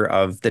nature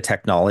of the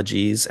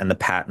technologies and the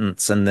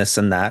patents and this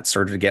and that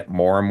started to get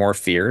more and more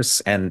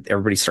fierce, and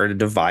everybody started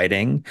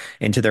dividing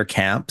into their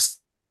camps.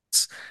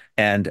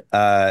 And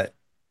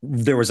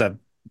there was a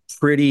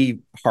pretty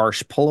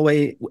harsh pull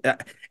away,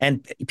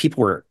 and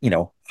people were,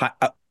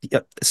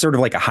 sort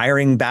of like a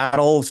hiring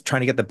battle, trying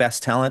to get the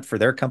best talent for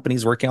their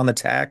companies working on the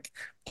tech,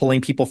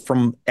 pulling people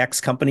from X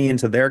company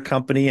into their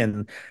company.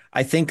 And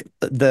I think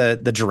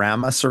the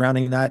drama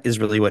surrounding that is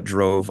really what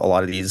drove a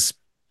lot of these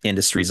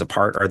industries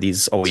apart, or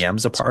these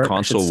OEMs It's a apart,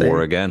 I should console war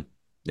say. again.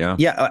 Yeah.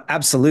 Yeah,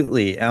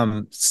 absolutely.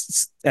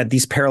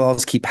 These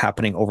parallels keep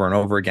happening over and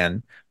over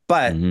again.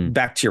 But Hmm.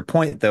 back to your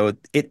point, though,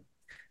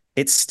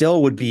 it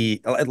still would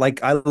be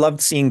like I loved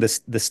seeing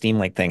the Steam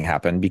Link thing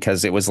happen,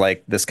 because it was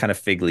like this kind of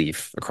fig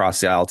leaf across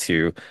the aisle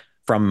to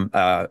from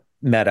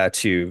Meta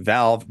to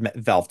Valve,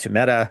 Valve to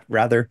Meta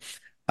rather.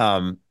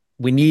 Um,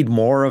 we need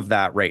more of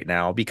that right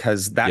now,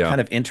 because that Yeah. kind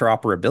of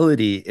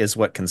interoperability is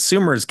what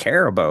consumers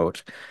care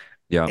about.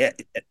 Yeah.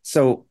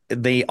 So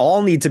they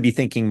all need to be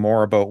thinking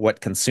more about what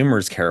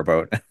consumers care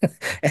about.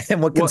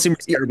 And what Well,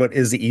 consumers care about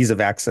is the ease of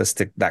access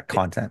to that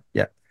content.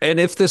 Yeah. and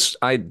if this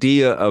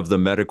idea of the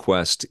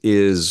MetaQuest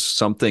is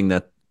something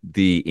that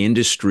the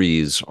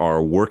industries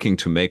are working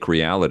to make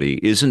reality,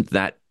 isn't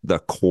that the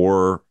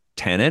core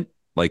tenet?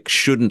 Like,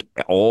 shouldn't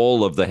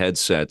all of the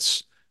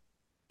headsets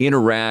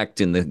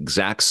interact in the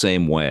exact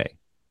same way?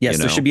 You Yes,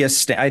 there should know?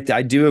 be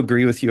I do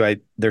agree with you.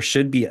 There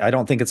should be, I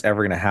don't think it's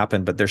ever going to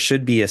happen, but there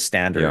should be a Yeah.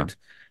 standard.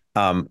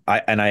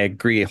 I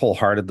agree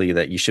wholeheartedly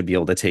that you should be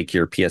able to take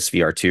your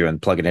PSVR 2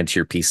 and plug it into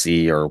your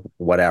PC or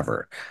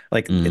whatever.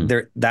 Like Hmm.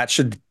 that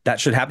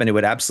should happen. It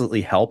would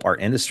absolutely help our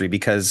industry,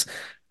 because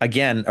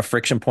again, a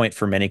friction point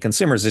for many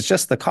consumers is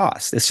just the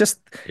cost. It's just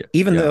Yeah.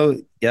 even Yeah. though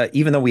yeah,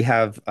 even though we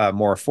have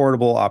more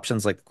affordable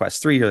options like the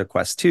Quest 3 or the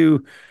Quest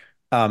 2,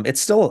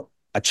 it's still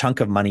a chunk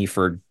of money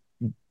for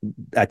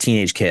a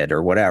teenage kid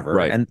or whatever.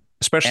 Right. And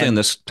Especially in and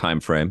this time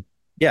frame,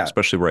 yeah,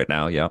 especially right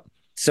now. Yeah.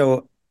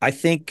 so I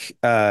think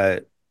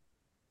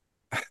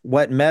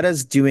what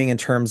Meta's doing in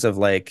terms of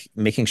like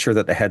making sure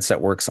that the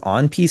headset works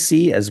on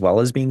PC as well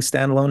as being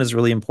standalone is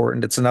really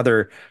important. It's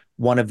another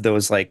one of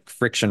those like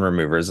friction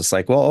removers. It's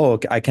like, well, oh,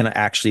 I can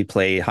actually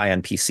play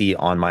high-end PC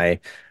on my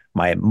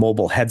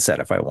mobile headset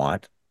if I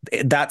want.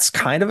 That's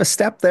kind of a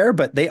step there,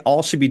 but they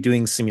all should be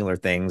doing similar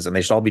things and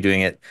they should all be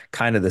doing it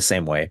kind of the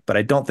same way. But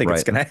I don't think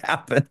it's Right. going to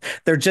happen.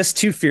 They're just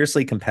too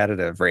fiercely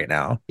competitive right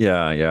now.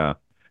 Yeah, yeah.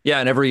 Yeah,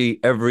 and every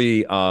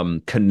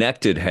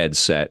connected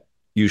headset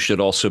you should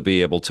also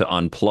be able to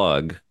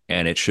unplug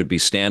and it should be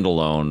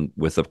standalone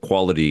with a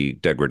quality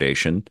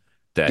degradation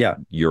that Yeah.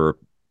 you're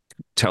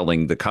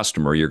telling the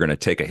customer you're going to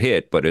take a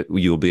hit, but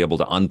you'll be able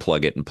to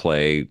unplug it and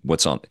play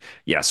what's on.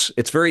 Yes,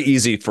 it's very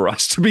easy for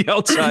us to be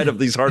outside of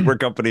these hardware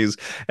companies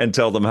and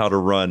tell them how to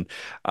run.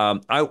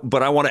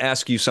 But I want to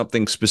ask you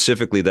something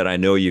specifically that I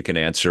know you can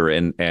answer,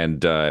 and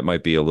it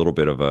might be a little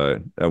bit of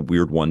a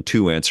weird one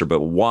to answer.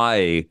 But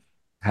why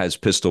has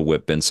Pistol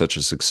Whip been such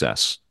a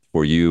success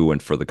for you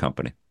and for the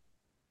company?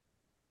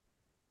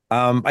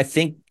 I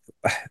think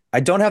I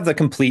don't have the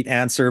complete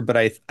answer, but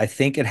I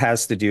think it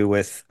has to do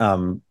with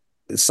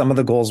some of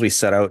the goals we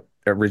set out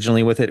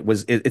originally with it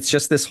it's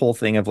just this whole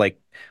thing of like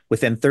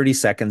within 30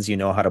 seconds you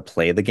know how to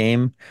play the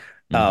game.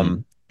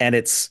 Hmm. And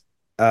it's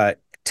uh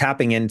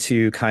tapping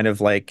into kind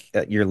of like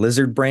your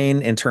lizard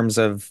brain in terms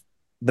of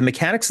the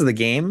mechanics of the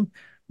game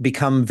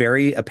become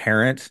very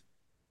apparent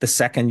the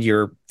second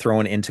you're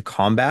thrown into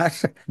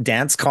combat,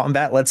 dance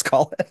combat, let's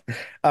call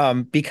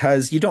it.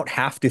 Because you don't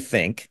have to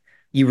think,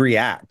 you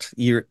react.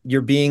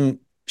 You're being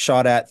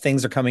shot at,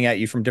 things are coming at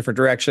you from different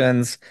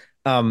directions.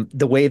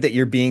 The way that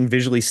you're being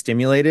visually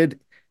stimulated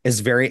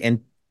is very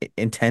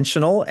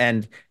intentional,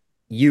 and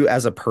you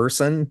as a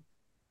person,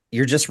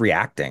 you're just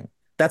reacting.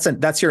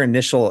 That's your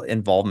initial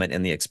involvement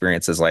in the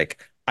experience is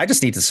like, I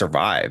just need to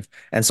survive.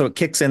 And so it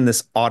kicks in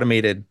this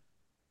automated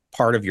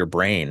part of your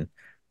brain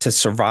to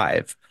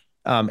survive.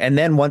 And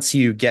then once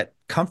you get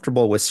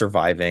comfortable with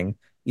surviving,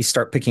 you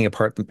start picking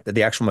apart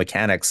the actual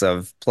mechanics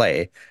of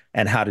play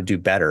and how to do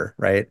better,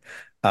 right?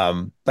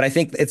 But I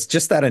think it's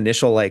just that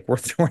initial, like we're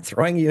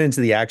throwing you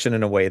into the action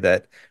in a way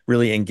that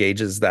really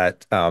engages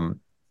that.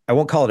 I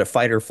won't call it a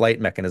fight or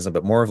flight mechanism,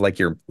 but more of like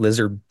your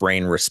lizard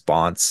brain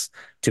response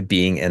to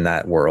being in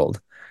that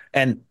world.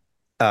 And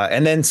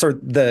and then sort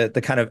of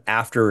the kind of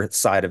after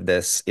side of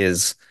this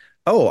is,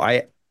 oh,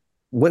 I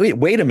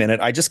wait a minute.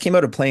 I just came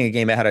out of playing a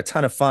game. I had a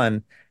ton of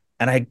fun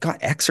and I got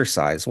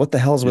exercise. What the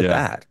hell's with Yeah,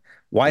 that?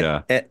 Why?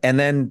 yeah. And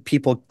then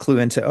people clue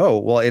into, oh,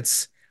 well,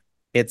 it's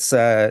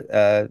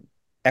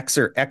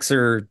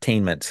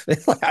exertainment.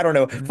 I don't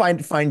know.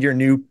 Find your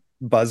new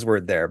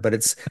buzzword there, but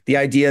it's the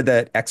idea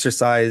that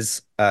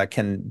exercise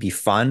can be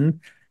fun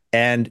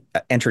and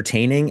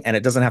entertaining, and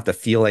it doesn't have to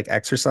feel like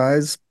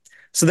exercise.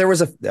 So there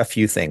was a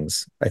few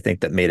things I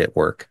think that made it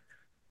work.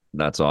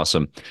 That's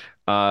awesome.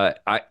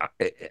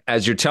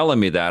 As you're telling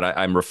me that,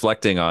 I'm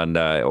reflecting on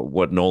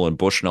what Nolan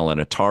Bushnell and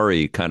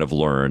Atari kind of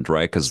learned,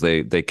 right? Because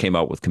they came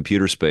out with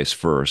Computer Space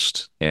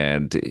first,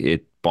 and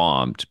it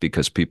bombed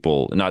because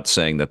people. Not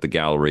saying that the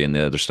gallery and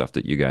the other stuff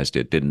that you guys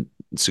didn't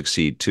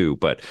succeed too,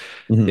 but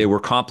Mhm. it were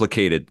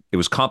complicated. It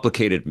was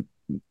complicated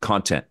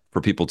content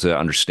for people to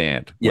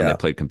understand when they Yeah.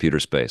 played Computer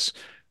Space,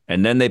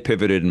 and then they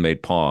pivoted and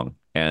made Pong,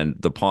 and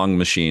the Pong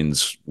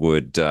machines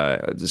would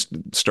just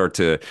start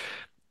to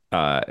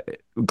uh,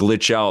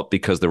 glitch out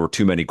because there were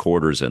too many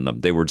quarters in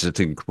them. They were just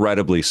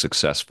incredibly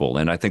successful.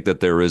 And I think that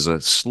there is a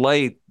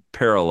slight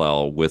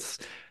parallel with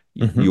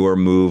Hmm. your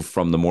move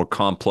from the more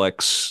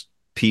complex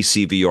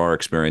PC VR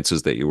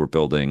experiences that you were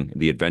building,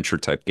 the adventure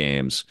type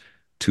games,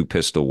 to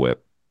Pistol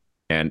Whip.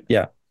 And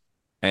Yeah.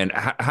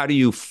 how do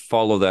you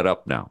follow that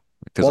up now?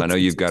 Because Well, I know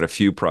you've got a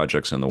few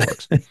projects in the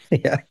works.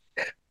 yeah,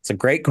 it's a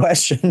great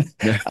question.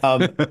 Yeah.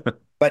 Um,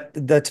 but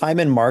the time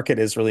and market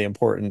is really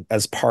important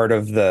as part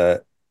of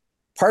the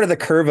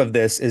curve of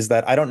this is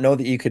that I don't know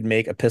that you could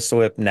make a pistol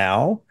whip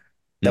now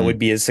that would Mm,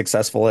 be as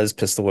successful as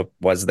pistol whip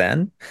was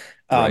then.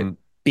 right,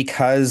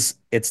 Because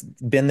it's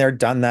been there,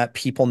 done that.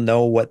 People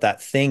know what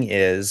that thing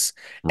is.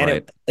 And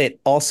right. it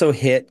also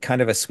hit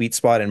kind of a sweet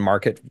spot in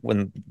market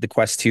when the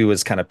Quest 2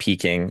 was kind of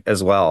peaking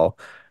as well,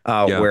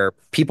 Yeah, where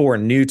people were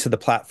new to the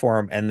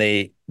platform and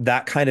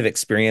that kind of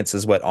experience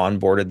is what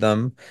onboarded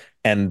them.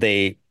 And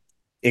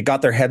it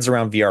got their heads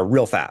around VR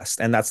real fast.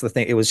 And that's the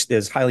thing. It was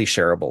highly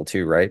shareable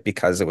too, right?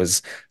 Because it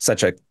was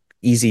such a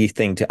easy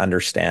thing to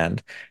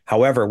understand.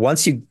 However,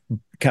 once you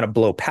kind of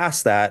blow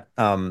past that,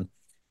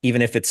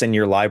 even if it's in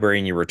your library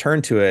and you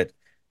return to it,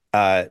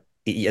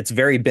 it's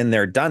very been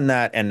there, done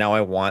that, and now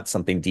I want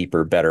something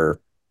deeper, better,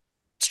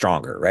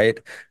 stronger, right?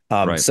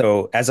 right.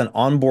 So as an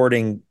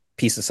onboarding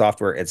piece of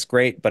software, it's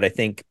great, but I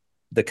think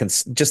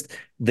just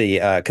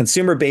the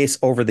consumer base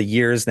over the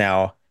years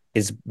now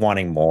is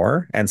wanting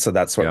more, and so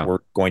that's what Yeah, we're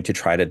going to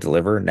try to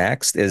deliver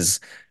next. Is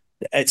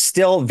it's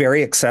still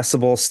very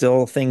accessible,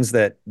 still things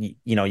that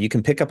you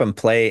can pick up and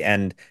play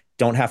and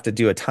don't have to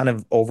do a ton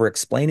of over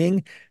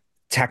explaining.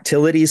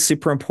 Tactility is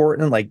super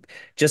important. Like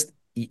just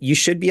you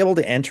should be able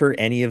to enter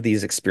any of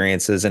these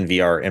experiences in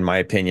VR, in my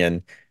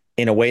opinion,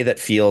 in a way that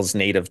feels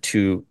native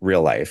to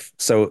real life.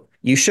 So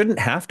you shouldn't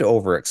have to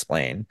over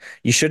explain.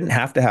 You shouldn't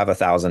have to have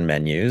 1,000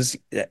 menus.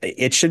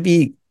 It should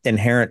be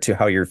inherent to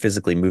how you're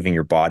physically moving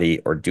your body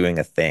or doing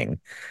a thing.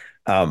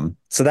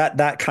 So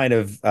that kind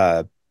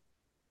of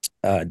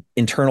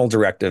internal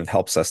directive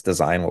helps us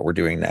design what we're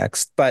doing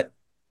next. But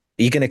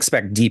you can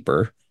expect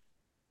deeper,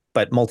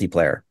 but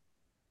multiplayer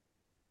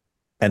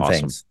and Awesome.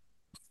 things.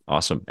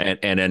 Awesome.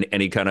 And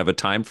any kind of a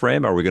time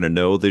frame? Are we going to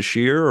know this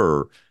year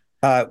or?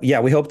 Yeah,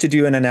 we hope to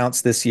do an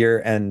announce this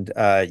year, and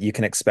you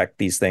can expect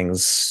these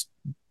things.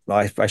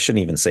 I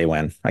shouldn't even say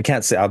when. I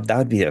can't say that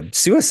would be a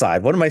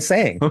suicide. What am I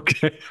saying?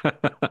 Okay.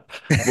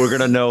 We're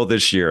going to know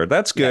this year.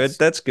 That's good. Yes.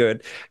 That's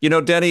good.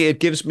 Denny, it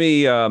gives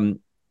me, I'm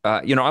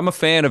a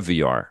fan of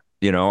VR.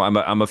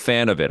 I'm a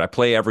fan of it. I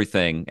play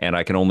everything and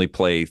I can only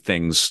play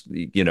things,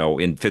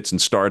 in fits and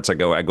starts. I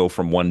go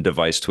from one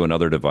device to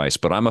another device,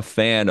 but I'm a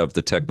fan of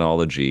the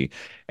technology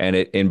and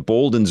it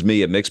emboldens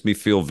me. It makes me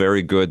feel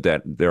very good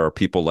that there are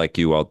people like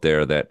you out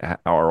there that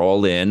are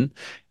all in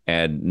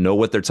and know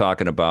what they're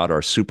talking about,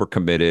 are super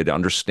committed,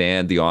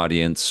 understand the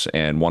audience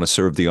and want to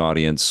serve the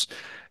audience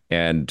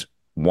and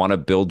want to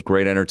build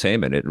great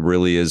entertainment. It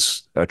really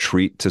is a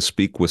treat to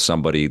speak with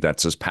somebody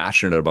that's as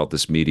passionate about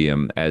this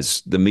medium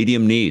as the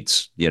medium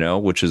needs,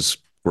 which is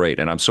great.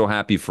 And I'm so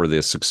happy for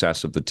the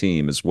success of the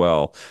team as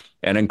well.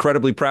 And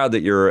incredibly proud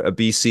that you're a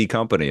BC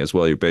company as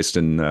well. You're based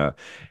in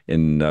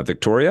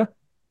Victoria,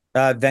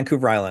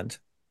 Vancouver Island.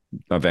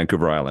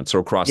 Vancouver Island, so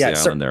across Yeah, the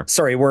island there.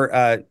 sorry,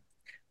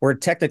 we're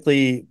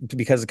technically,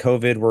 because of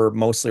COVID, we're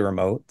mostly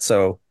remote.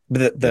 So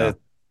the Yeah. the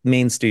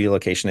main studio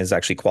location is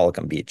actually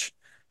Qualicum Beach.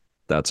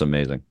 That's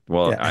amazing.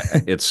 Well, Yeah.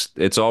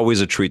 it's always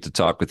a treat to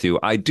talk with you.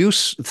 I do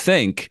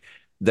think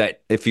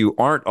that if you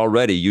aren't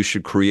already, you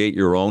should create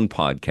your own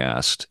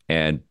podcast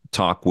and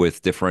talk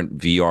with different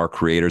VR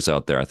creators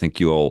out there. I think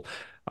you'll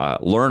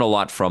learn a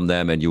lot from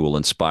them and you will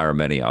inspire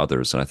many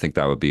others. And I think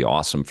that would be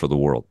awesome for the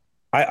world.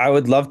 I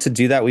would love to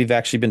do that. We've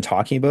actually been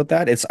talking about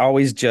that. It's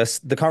always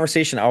just the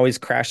conversation always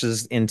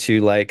crashes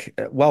into like,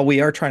 well,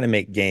 we are trying to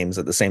make games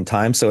at the same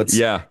time. So it's,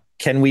 Yeah,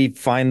 can we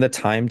find the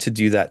time to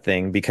do that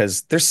thing?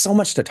 Because there's so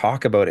much to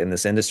talk about in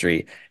this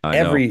industry.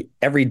 I know.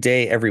 Every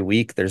day, every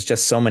week, there's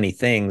just so many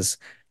things.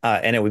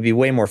 And it would be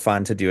way more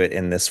fun to do it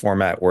in this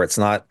format where it's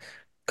not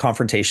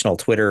confrontational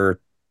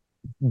Twitter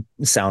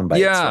sound bites,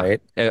 Yeah,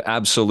 right?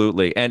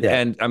 absolutely. And Yeah.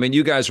 and I mean,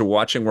 you guys are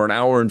watching. We're an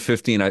hour and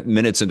 15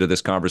 minutes into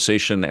this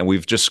conversation, and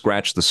we've just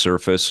scratched the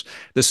surface.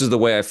 This is the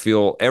way I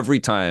feel every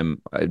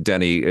time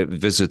Denny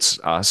visits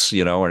us,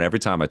 and every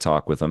time I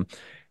talk with him.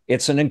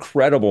 It's an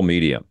incredible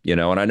medium,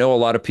 and I know a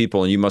lot of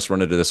people, and you must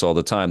run into this all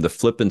the time, the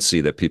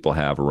flippancy that people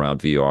have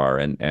around VR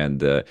and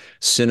the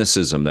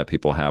cynicism that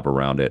people have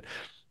around it.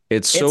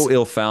 It's It's so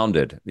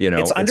ill-founded, it's it's an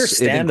incredible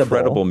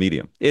understandable.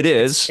 medium. It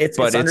it's is, it's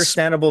but it's it's,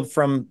 understandable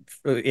from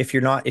if you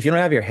don't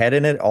have your head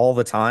in it all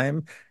the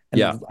time,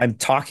 yeah, and I'm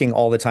talking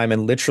all the time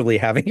and literally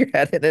having your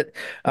head in it.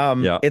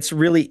 yeah. It's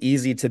really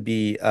easy to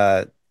be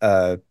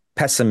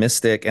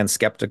pessimistic and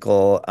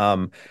skeptical. You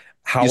see,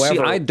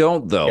 However, I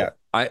don't yeah, though.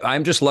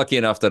 I'm just lucky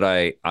enough that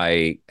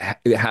I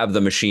have the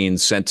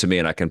machines sent to me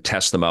and I can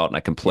test them out and I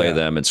can play yeah.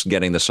 them. It's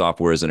getting the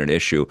software isn't an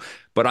issue,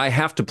 but I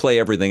have to play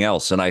everything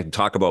else and I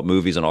talk about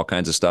movies and all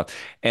kinds of stuff.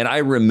 And I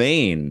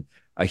remain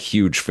a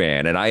huge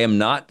fan. And I am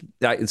not,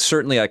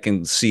 certainly I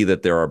can see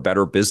that there are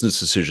better business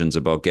decisions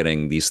about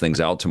getting these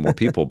things out to more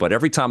people. But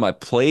every time I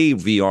play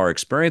VR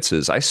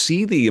experiences, I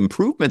see the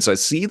improvements. I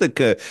see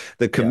the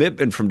Yeah.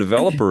 commitment from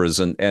developers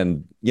and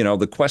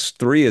the Quest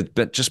 3 has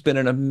just been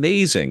an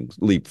amazing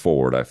leap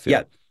forward, I Yeah.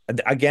 feel.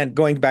 Again,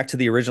 going back to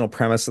the original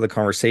premise of the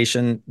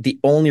conversation, the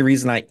only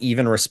reason I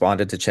even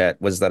responded to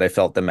Chet was that I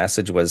felt the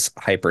message was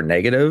hyper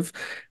negative,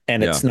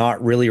 and Yeah, it's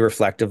not really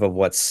reflective of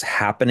what's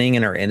happening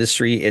in our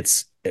industry.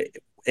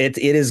 It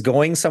is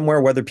going somewhere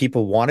whether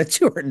people want it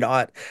to or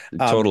not.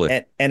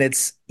 totally. And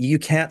it's, you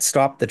can't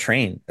stop the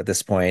train at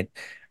this point.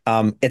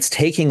 It's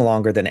taking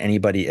longer than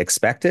anybody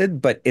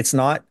expected, but it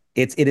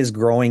is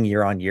growing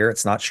year on year.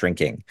 It's not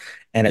shrinking,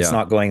 and it's Yeah,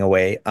 not going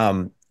away.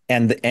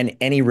 And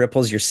any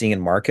ripples you're seeing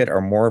in market are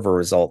more of a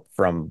result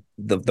from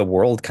the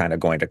world kind of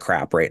going to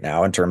crap right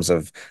now in terms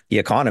of the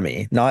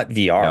economy, not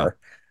yeah, VR.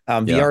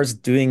 yeah. VR is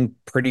doing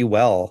pretty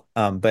well,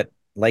 but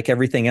like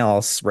everything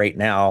else right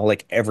now,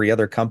 like every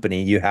other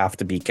company, you have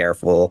to be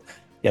careful.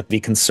 You have to be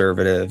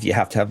conservative. You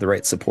have to have the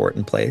right support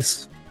in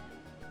place.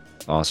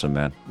 Awesome,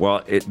 man.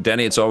 Well,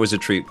 Denny, it's always a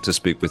treat to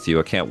speak with you.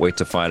 I can't wait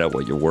to find out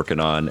what you're working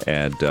on.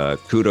 And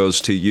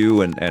kudos to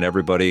you and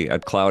everybody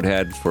at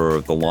Cloudhead for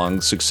the long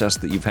success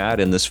that you've had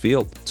in this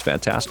field. It's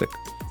fantastic.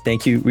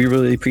 Thank you. We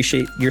really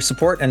appreciate your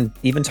support and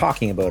even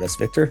talking about us,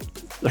 Victor.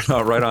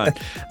 Right on.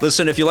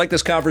 Listen, if you like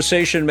this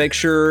conversation, make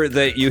sure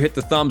that you hit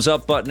the thumbs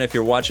up button if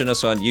you're watching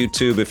us on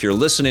YouTube. If you're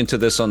listening to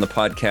this on the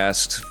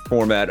podcast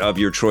format of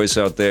your choice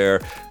out there,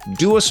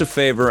 do us a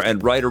favor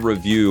and write a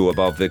review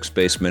about Vic's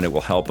Basement. It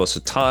will help us a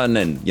ton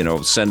and,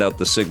 send out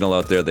the signal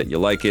out there that you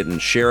like it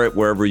and share it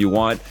wherever you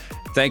want.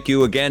 Thank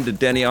you again to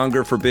Denny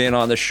Unger for being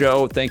on the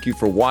show. Thank you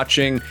for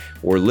watching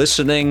or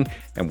listening,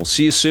 and we'll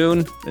see you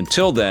soon.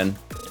 Until then,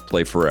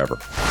 play forever.